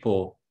these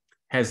people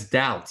has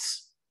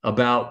doubts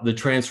about the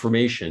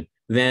transformation,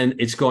 then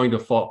it's going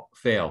to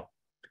fail.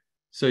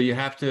 So you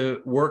have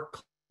to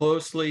work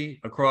closely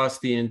across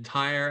the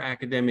entire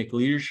academic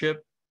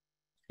leadership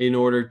in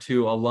order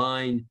to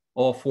align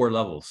all 4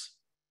 levels.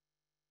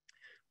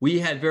 We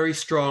had very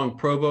strong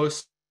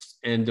provost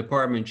and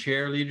department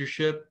chair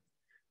leadership.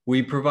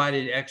 We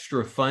provided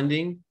extra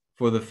funding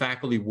for the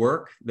faculty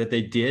work that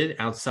they did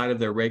outside of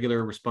their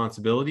regular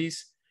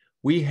responsibilities.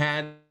 We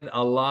had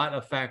a lot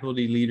of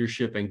faculty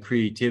leadership and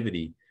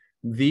creativity.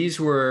 These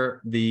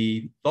were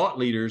the thought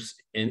leaders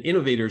and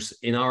innovators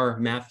in our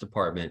math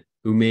department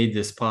who made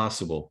this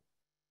possible.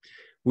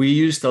 We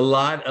used a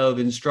lot of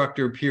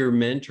instructor peer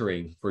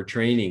mentoring for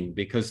training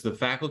because the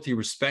faculty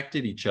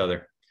respected each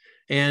other.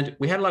 And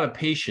we had a lot of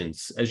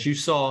patience. As you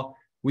saw,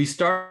 we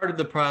started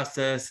the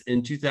process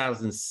in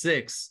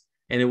 2006,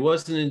 and it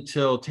wasn't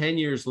until 10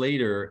 years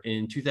later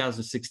in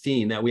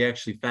 2016 that we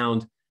actually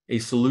found a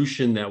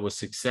solution that was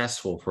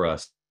successful for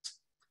us.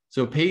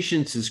 So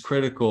patience is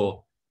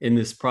critical in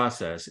this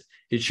process.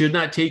 It should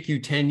not take you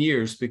 10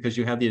 years because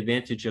you have the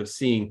advantage of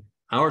seeing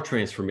our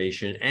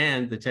transformation,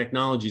 and the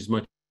technology is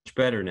much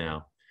better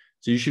now.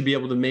 So you should be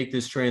able to make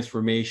this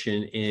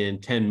transformation in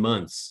 10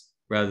 months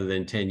rather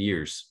than 10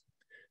 years.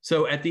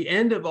 So at the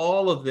end of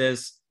all of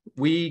this,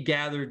 we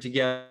gathered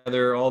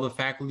together all the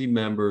faculty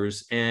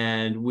members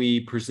and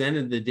we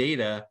presented the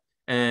data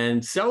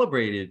and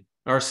celebrated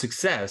our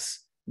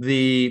success.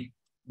 The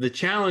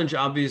challenge,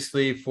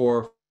 obviously,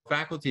 for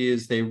faculty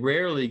is they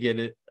rarely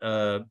get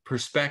a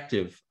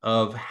perspective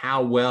of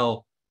how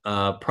well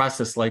a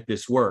process like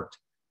this worked.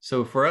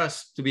 So for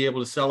us to be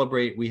able to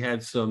celebrate, we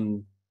had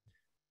some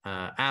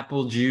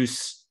apple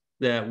juice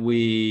that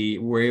we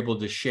were able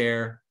to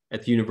share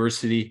at the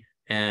university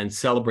and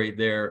celebrate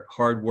their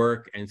hard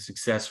work and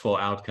successful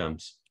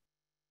outcomes.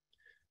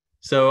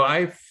 So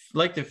I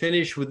like to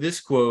finish with this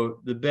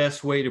quote: "The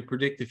best way to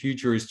predict the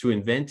future is to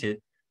invent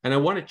it." And I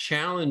want to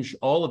challenge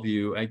all of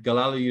you at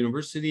Galala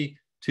University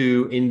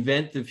to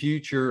invent the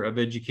future of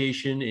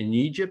education in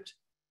Egypt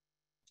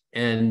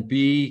and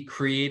be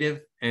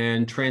creative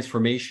and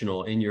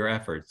transformational in your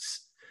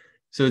efforts.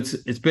 So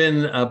it's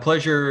been a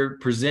pleasure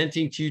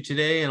presenting to you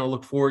today, and I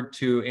look forward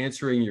to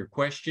answering your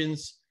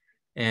questions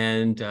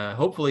and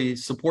hopefully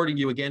supporting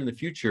you again in the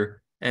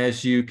future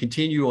as you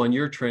continue on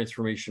your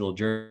transformational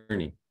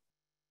journey.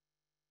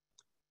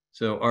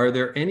 So are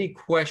there any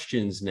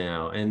questions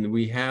now? And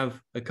we have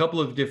a couple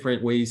of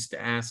different ways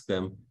to ask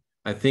them.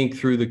 I think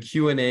through the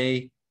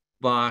Q&A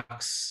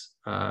box,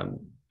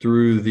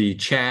 through the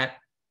chat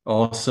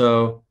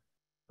also,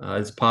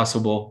 it's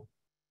possible.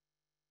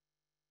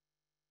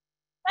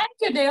 Thank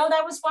you, Dale.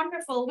 That was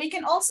wonderful. We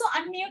can also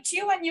unmute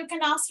you and you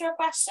can ask your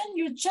question.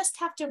 You just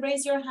have to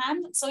raise your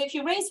hand. So if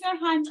you raise your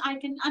hand, I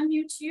can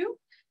unmute you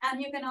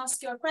and you can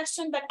ask your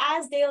question. But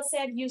as Dale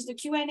said, use the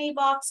Q&A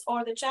box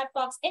or the chat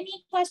box.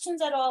 Any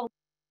questions at all?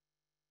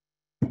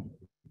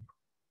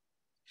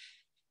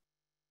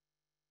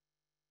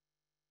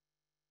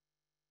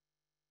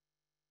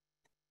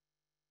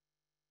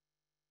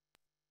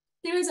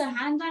 There is a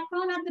hand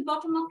icon at the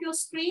bottom of your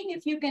screen.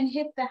 If you can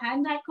hit the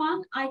hand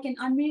icon, I can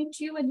unmute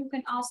you and you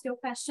can ask your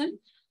question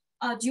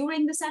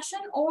during the session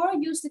or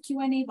use the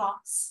Q&A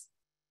box.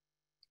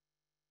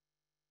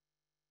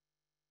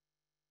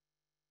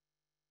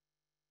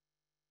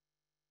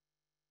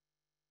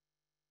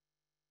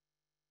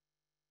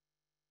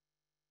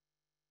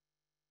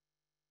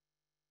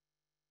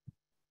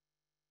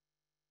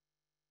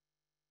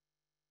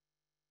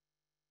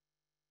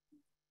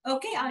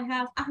 Okay, I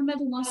have Ahmed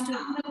who wants to.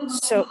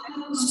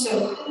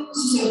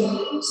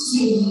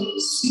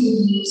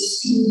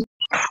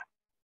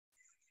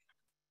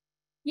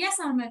 Yes,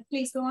 Ahmed,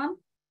 please go on.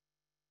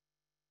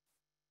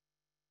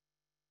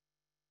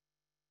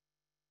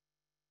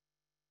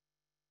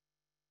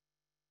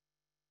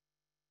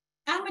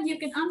 Ahmed, you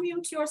can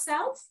unmute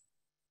yourself.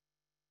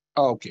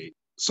 Okay,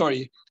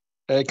 sorry.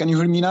 Can you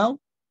hear me now?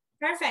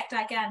 Perfect,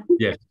 I can.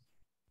 Yes.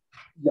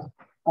 Yeah.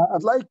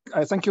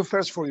 I thank you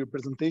first for your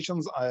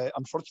presentations.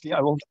 Unfortunately, I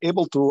wasn't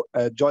able to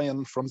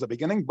join from the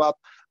beginning, but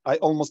I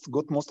almost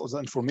got most of the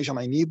information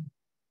I need.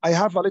 I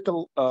have a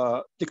little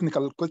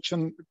technical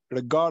question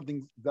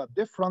regarding the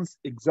difference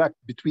exact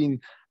between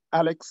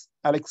ALEKS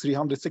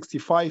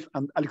 365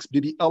 and ALEKS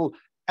BBL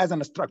as an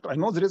instructor. I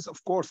know there is,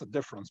 of course, a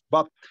difference,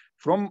 but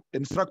from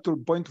instructor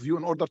point of view,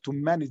 in order to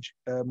manage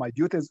my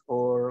duties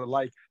or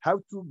like how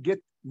to get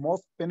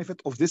most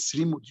benefit of this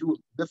three modules,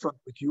 different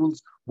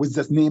modules with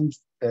the same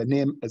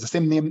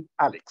name,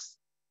 ALEKS.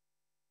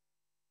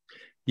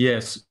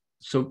 Yes.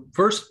 So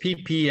first,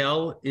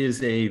 PPL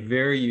is a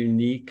very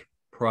unique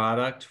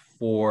product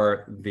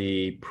for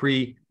the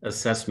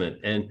pre-assessment,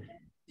 and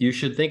you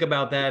should think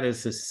about that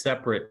as a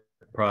separate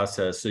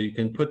process. So you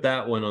can put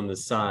that one on the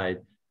side.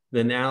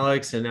 Then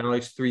ALEKS and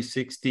ALEKS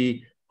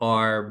 360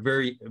 are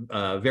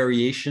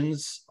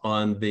variations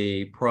on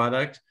the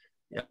product.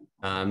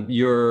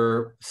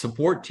 Your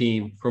support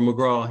team from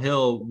McGraw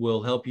Hill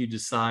will help you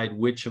decide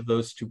which of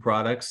those two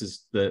products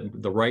is the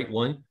right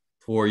one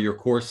for your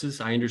courses.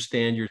 I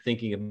understand you're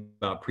thinking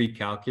about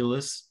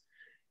pre-calculus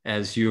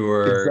as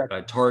your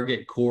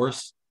target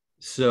course.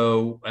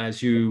 So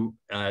as you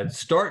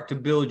start to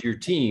build your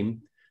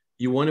team,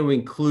 you want to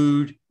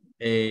include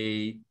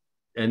an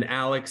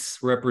ALEKS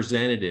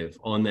representative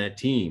on that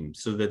team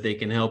so that they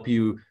can help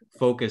you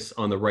focus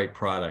on the right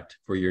product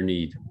for your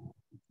need.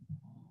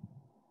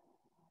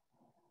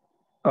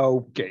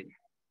 Okay.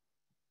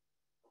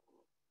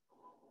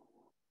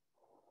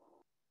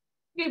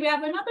 Okay, we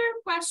have another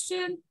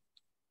question.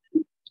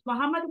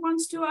 Mohammed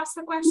wants to ask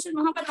a question.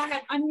 Mohammed, I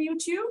can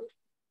unmute you.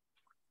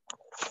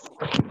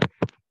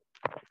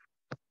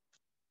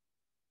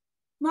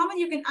 Mohammed,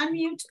 you can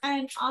unmute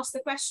and ask the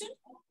question.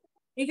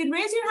 You can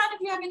raise your hand if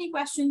you have any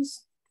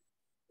questions.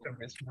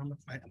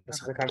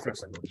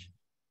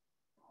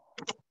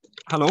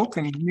 Hello,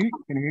 can you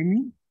hear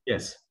me?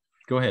 Yes,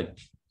 go ahead.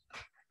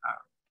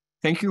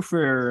 Thank you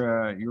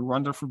for your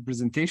wonderful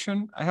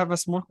presentation. I have a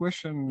small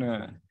question.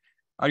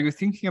 Are you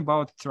thinking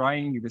about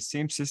trying the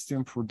same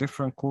system for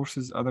different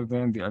courses other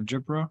than the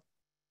algebra?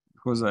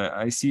 Because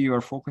I see you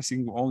are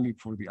focusing only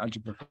for the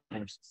algebra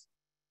courses.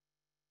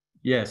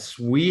 Yes,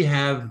 we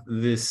have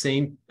the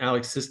same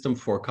ALEKS system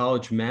for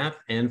college math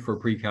and for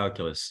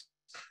pre-calculus.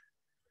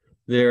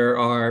 There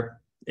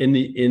are,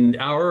 in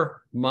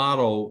our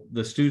model,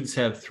 the students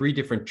have three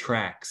different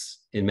tracks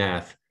in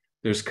math.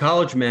 There's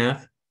college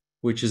math,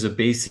 which is a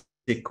basic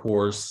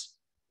course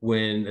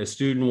when a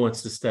student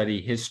wants to study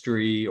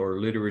history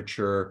or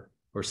literature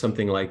or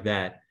something like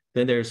that.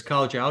 Then there's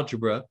college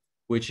algebra,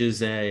 which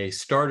is a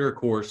starter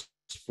course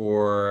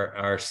for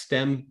our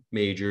STEM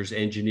majors,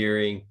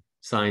 engineering,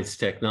 science,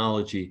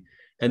 technology.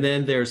 And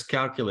then there's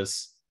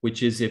calculus,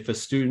 which is if a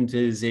student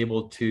is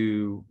able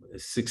to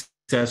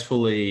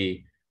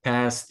successfully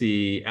pass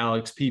the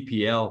ALEKS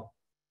PPL,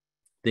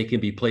 they can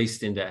be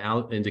placed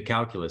into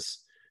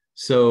calculus.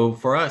 So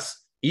for us,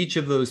 each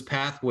of those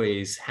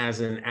pathways has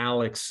an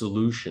ALEKS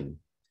solution,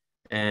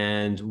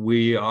 and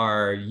we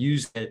are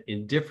using it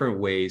in different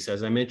ways.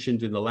 As I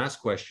mentioned in the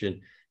last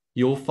question,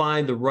 you'll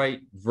find the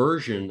right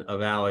version of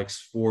ALEKS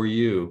for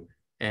you,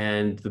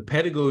 and the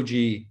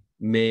pedagogy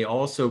may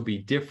also be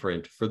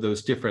different for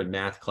those different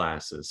math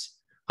classes.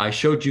 I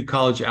showed you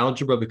college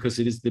algebra because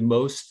it is the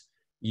most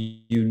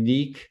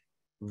unique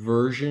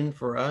version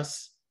for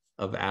us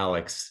of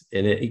ALEKS,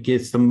 and it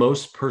gets the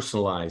most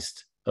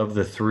personalized of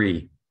the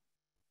three.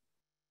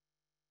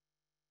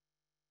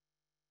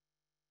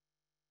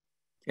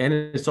 And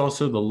it's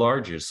also the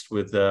largest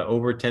with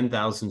over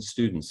 10,000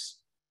 students.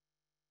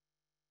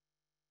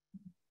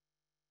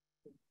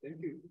 Thank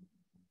you.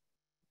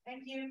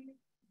 Thank you.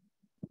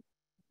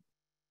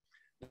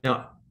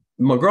 Now,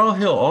 McGraw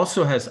Hill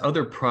also has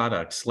other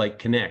products like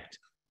Connect.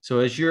 So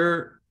as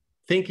you're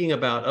thinking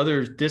about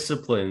other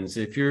disciplines,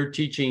 if you're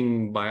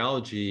teaching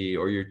biology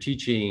or you're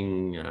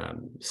teaching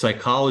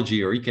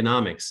psychology or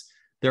economics,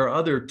 there are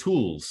other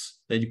tools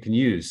that you can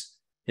use.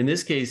 In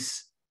this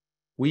case,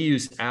 we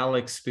use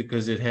ALEKS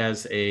because it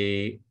has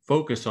a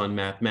focus on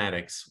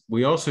mathematics.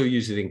 We also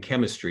use it in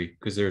chemistry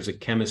because there's a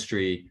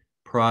chemistry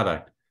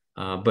product,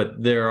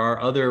 but there are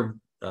other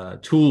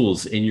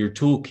tools in your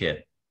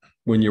toolkit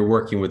when you're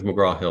working with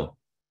McGraw Hill.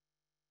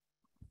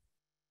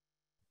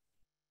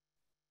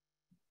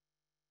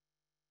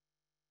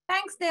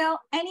 Thanks, Dale.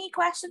 Any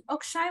question? Oh,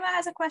 Shaima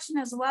has a question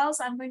as well,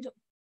 so I'm going to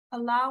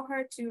allow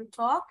her to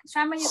talk.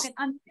 Shaima, you can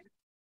unmute.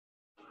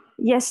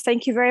 Yes,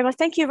 thank you very much.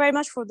 Thank you very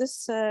much for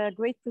this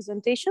great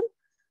presentation.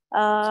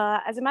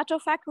 As a matter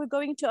of fact, we're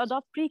going to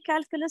adopt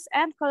pre-calculus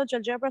and college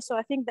algebra, so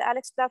I think the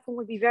ALEKS platform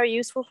will be very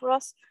useful for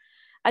us.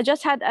 I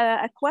just had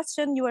a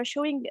question. You are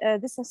showing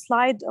this a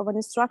slide of an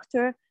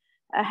instructor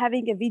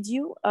having a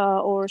video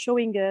or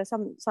showing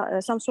some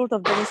sort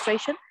of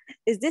demonstration.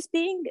 Is this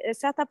being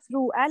set up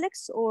through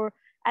ALEKS or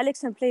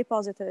ALEKS and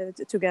PlayPosit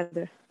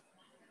together?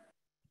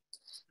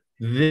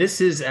 This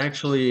is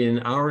actually in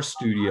our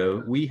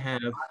studio. We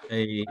have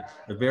a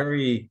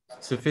very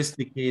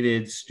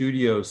sophisticated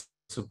studio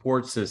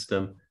support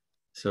system.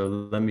 So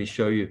let me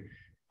show you.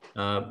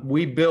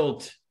 We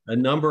built a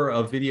number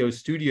of video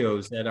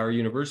studios at our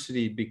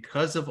university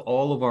because of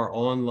all of our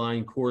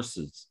online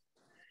courses.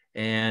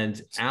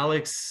 And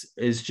ALEKS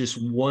is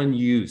just one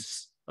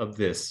use of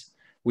this.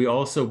 We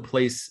also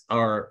place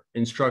our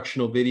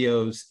instructional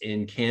videos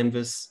in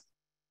Canvas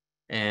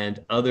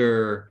and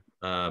other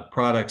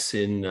products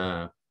in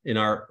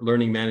our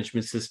learning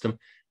management system,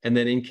 and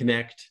then in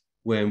Connect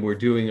when we're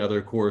doing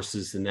other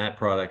courses in that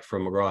product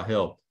from McGraw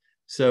Hill.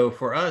 So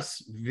for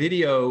us,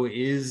 video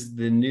is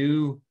the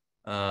new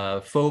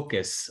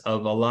focus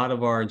of a lot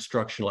of our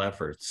instructional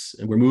efforts.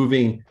 And we're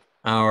moving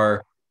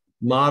our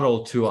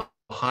model to a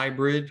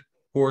hybrid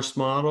course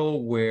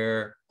model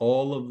where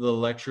all of the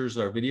lectures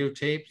are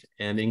videotaped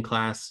and in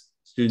class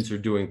students are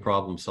doing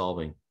problem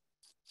solving.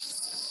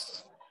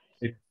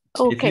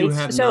 Okay,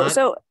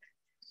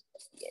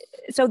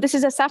 so this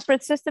is a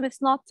separate system.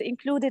 It's not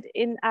included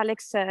in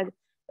ALEKS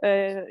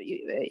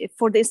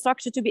for the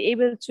instructor to be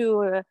able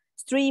to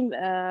stream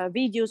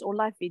videos or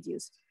live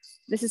videos.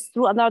 This is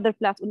through another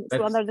platform,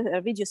 through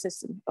another video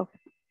system.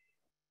 Okay.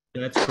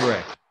 That's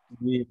correct.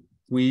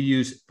 We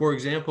use, for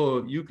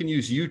example, you can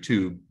use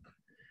YouTube,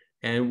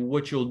 and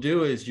what you'll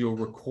do is you'll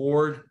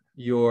record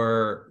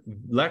your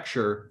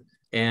lecture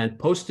and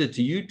post it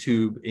to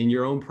YouTube in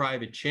your own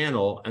private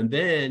channel, and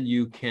then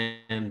you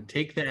can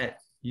take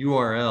that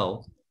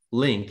URL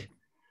link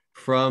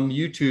from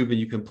YouTube and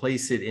you can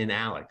place it in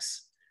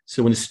ALEKS.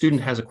 So when a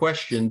student has a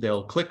question,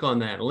 they'll click on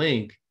that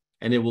link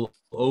and it will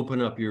open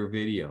up your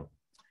video.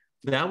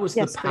 That was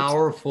the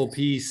powerful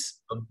piece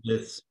of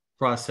this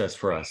process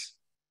for us,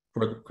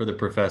 for the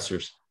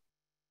professors.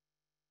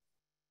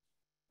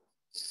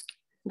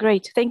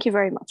 Great, thank you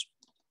very much.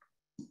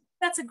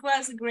 That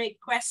was a great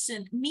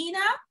question. Mina,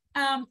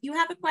 you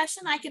have a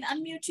question? I can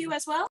unmute you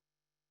as well.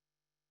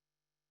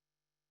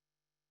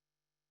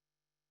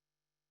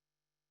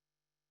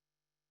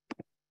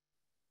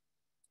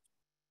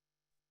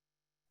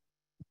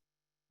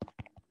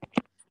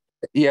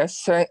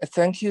 Yes,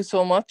 thank you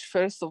so much.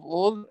 First of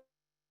all,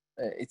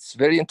 it's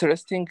very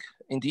interesting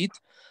indeed.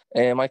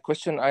 My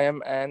question, I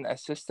am an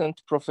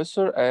assistant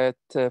professor at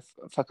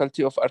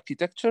Faculty of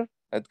Architecture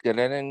at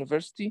Galala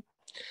University.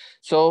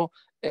 So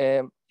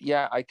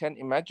yeah, I can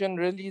imagine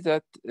really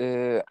that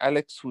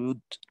ALEKS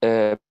would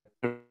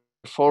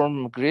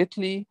perform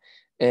greatly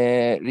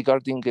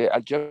regarding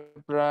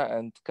algebra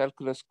and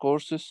calculus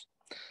courses.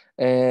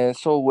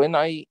 So when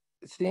I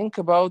think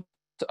about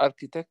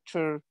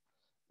architecture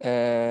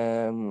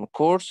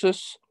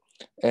courses,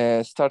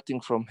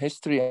 starting from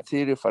history and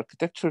theory of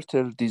architecture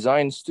till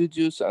design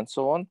studios and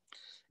so on.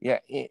 Yeah,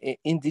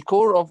 in the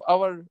core of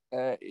our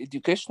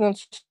educational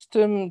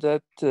system,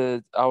 that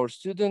our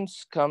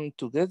students come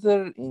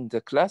together in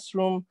the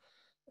classroom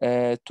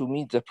to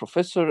meet the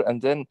professor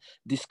and then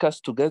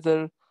discuss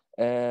together,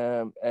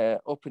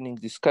 opening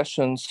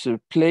discussions,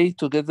 play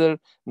together,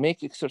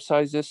 make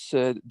exercises,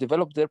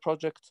 develop their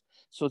projects.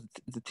 So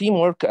the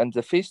teamwork and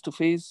the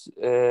face-to-face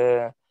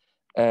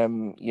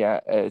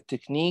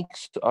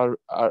techniques are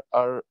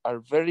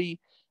very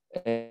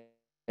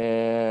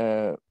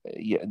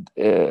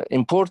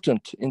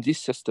important in this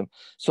system.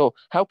 So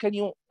how can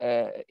you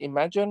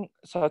imagine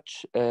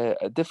such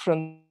a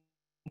different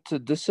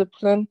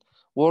discipline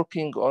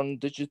working on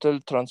digital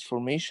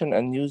transformation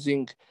and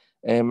using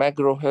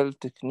McGraw Hill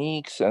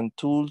techniques and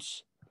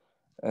tools.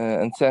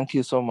 And thank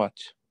you so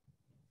much.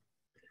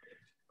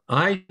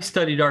 I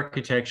studied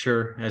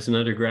architecture as an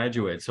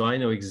undergraduate, so I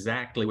know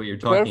exactly what you're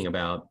talking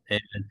about.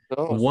 And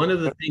one of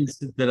the things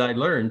that I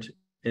learned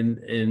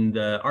in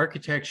the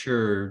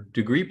architecture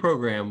degree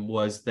program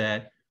was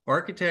that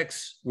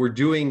architects were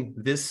doing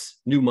this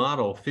new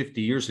model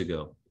 50 years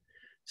ago.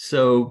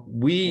 So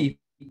we,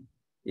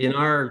 in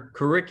our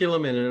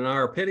curriculum and in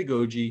our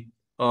pedagogy,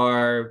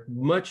 are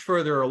much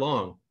further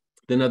along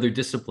than other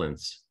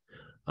disciplines.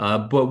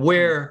 But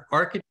where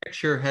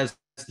architecture has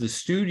the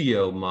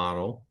studio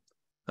model,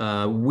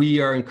 we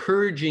are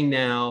encouraging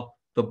now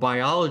the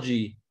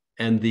biology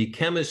and the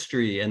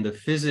chemistry and the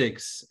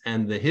physics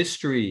and the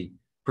history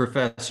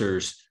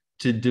professors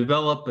to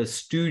develop a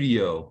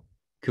studio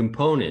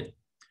component.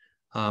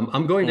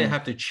 I'm going to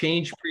have to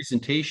change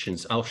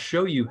presentations. I'll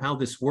show you how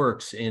this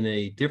works in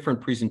a different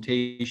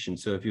presentation.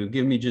 So if you'll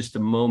give me just a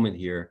moment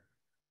here,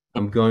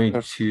 I'm going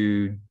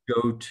to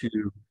go to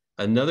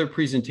another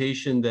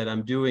presentation that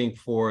I'm doing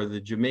for the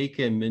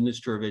Jamaican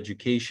Minister of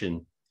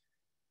Education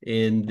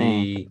in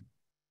the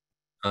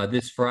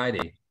this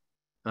Friday.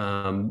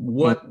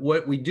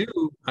 What we do,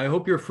 I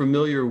hope you're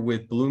familiar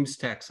with Bloom's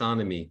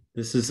taxonomy.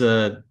 This is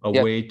a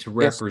way to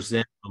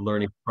represent the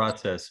learning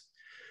process.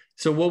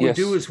 So what we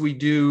do is we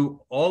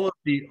do all of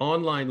the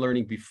online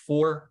learning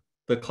before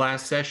the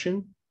class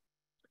session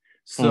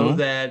so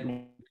that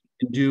we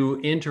can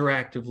do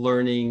interactive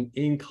learning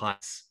in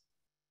class.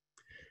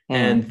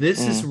 And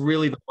this is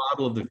really the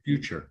model of the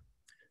future.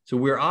 So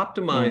we're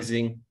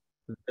optimizing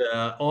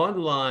the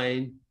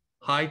online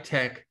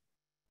high-tech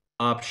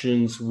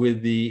options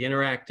with the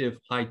interactive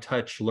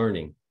high-touch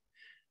learning.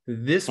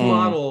 This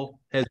model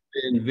has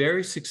been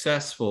very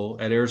successful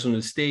at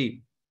Arizona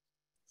State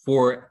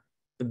for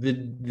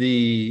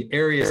the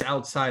areas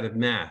outside of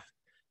math.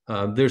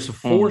 There's a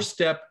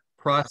 4-step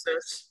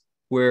process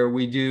where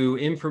we do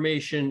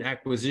information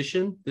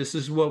acquisition. This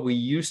is what we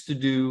used to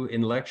do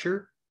in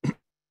lecture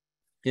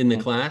in the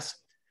class.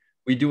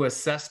 We do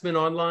assessment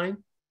online.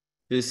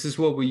 This is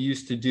what we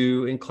used to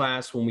do in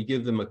class when we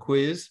give them a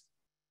quiz.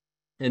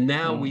 And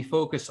now we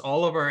focus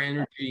all of our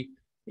energy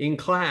in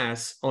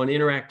class on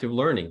interactive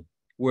learning,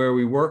 where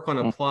we work on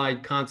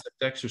applied concept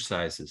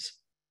exercises.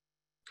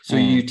 So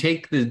you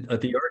take the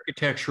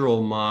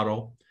architectural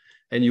model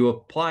and you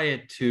apply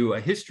it to a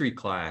history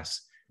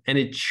class, and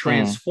it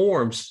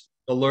transforms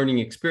the learning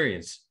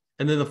experience.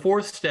 And then the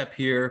 4th step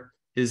here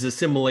is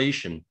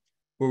assimilation,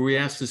 where we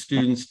ask the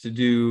students to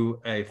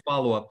do a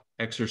follow-up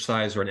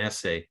exercise or an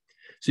essay.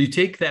 So you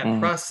take that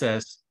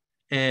process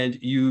and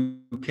you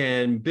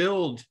can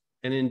build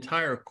an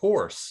entire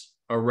course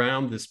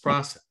around this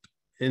process.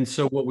 And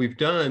so what we've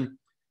done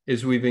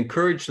is we've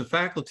encouraged the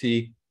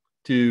faculty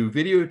to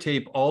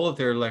videotape all of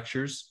their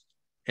lectures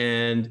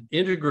and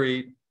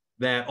integrate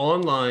that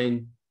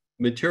online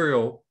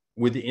material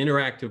with the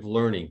interactive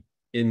learning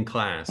in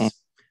class.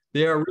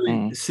 They are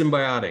really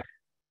symbiotic.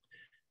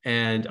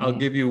 And I'll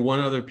give you one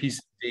other piece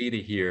of data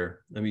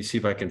here. Let me see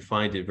if I can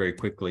find it very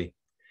quickly.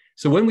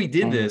 So when we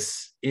did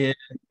this in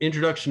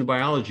Introduction to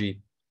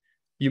Biology,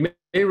 you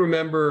may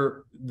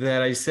remember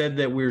that I said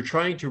that we were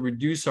trying to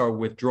reduce our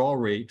withdrawal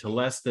rate to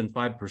less than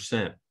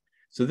 5%.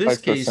 So this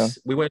 5%. Case,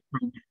 we went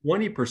from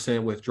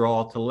 20%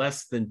 withdrawal to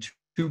less than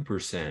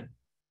 2%.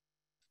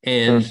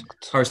 And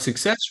our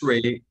success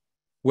rate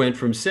went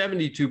from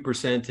 72%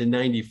 to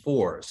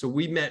 94%. So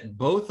we met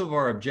both of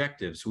our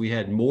objectives. We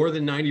had more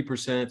than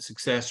 90%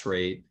 success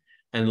rate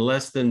and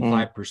less than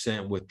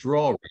 5%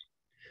 withdrawal rate.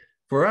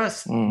 For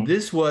us,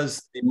 this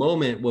was the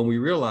moment when we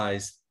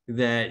realized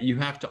that you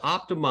have to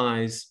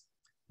optimize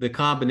the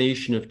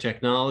combination of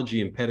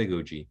technology and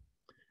pedagogy.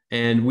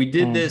 And we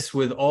did this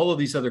with all of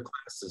these other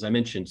classes I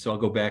mentioned. So I'll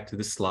go back to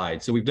this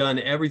slide. So we've done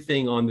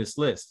everything on this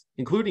list,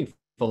 including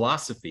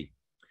philosophy.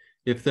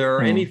 If there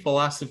are any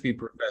philosophy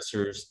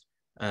professors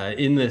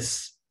in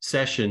this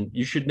session,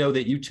 you should know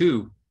that you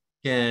too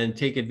can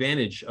take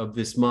advantage of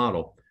this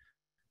model.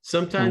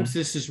 Sometimes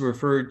this is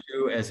referred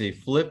to as a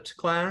flipped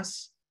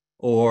class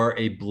or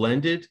a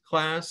blended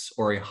class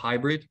or a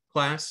hybrid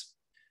class.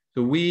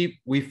 So we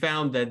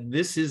found that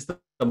this is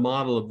the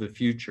model of the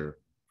future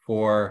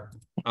for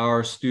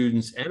our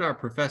students and our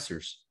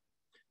professors.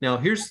 Now,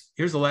 here's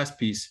the last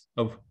piece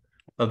of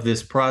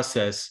this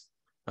process.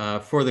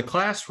 For the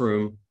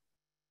classroom,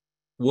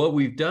 what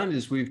we've done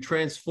is we've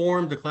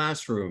transformed the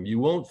classroom. You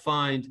won't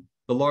find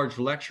the large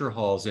lecture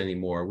halls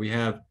anymore. We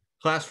have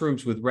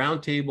classrooms with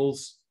round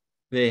tables.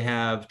 They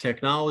have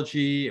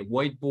technology,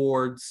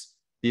 whiteboards,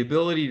 the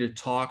ability to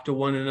talk to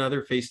one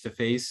another face to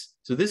face.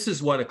 So this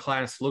is what a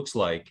class looks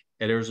like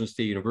at Arizona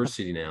State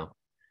University now.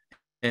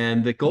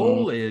 And the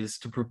goal is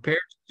to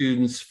prepare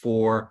students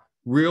for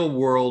real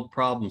world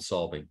problem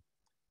solving.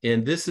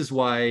 And this is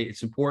why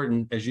it's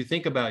important, as you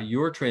think about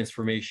your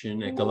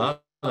transformation at Galala,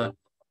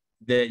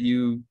 that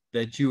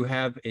you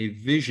have a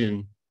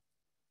vision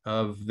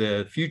of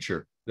the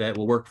future that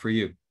will work for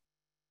you.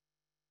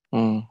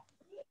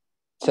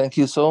 Thank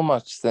you so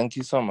much. Thank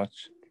you so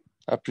much.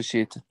 I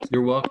appreciate it.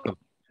 You're welcome.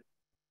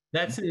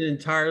 That's an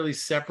entirely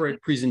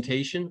separate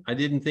presentation. I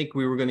didn't think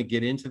we were going to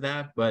get into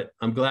that, but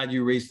I'm glad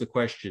you raised the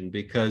question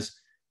because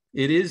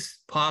it is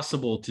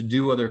possible to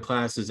do other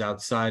classes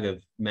outside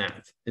of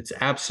math. It's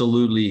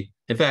absolutely,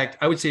 in fact,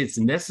 I would say it's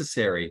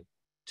necessary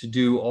to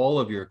do all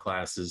of your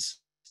classes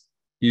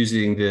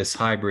using this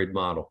hybrid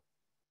model.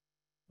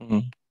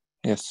 Mm-hmm.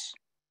 Yes,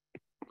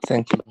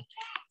 thank you.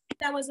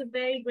 That was a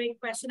very great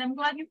question. I'm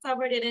glad you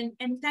covered it.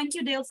 And thank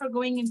you, Dale, for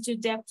going into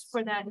depth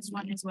for that as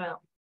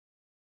well.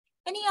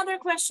 Any other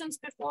questions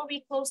before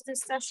we close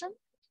this session?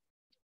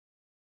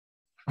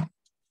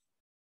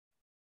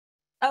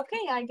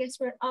 Okay, I guess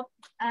we're up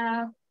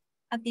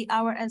at the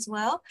hour as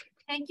well.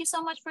 Thank you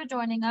so much for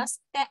joining us.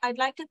 I'd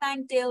like to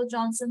thank Dale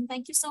Johnson.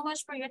 Thank you so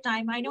much for your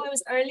time. I know it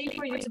was early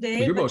for you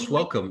today. You're most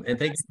welcome, and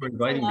thank you for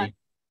inviting me.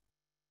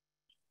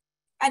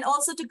 And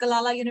also to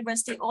Galala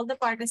University, all the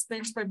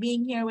participants for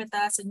being here with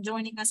us and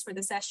joining us for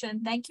the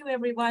session. Thank you,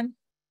 everyone.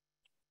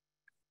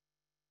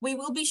 We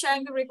will be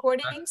sharing the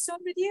recording soon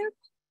with you.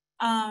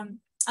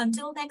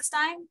 Until next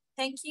time,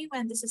 thank you,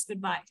 and this is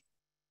goodbye.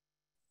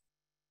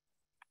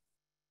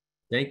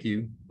 Thank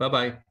you.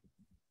 Bye-bye.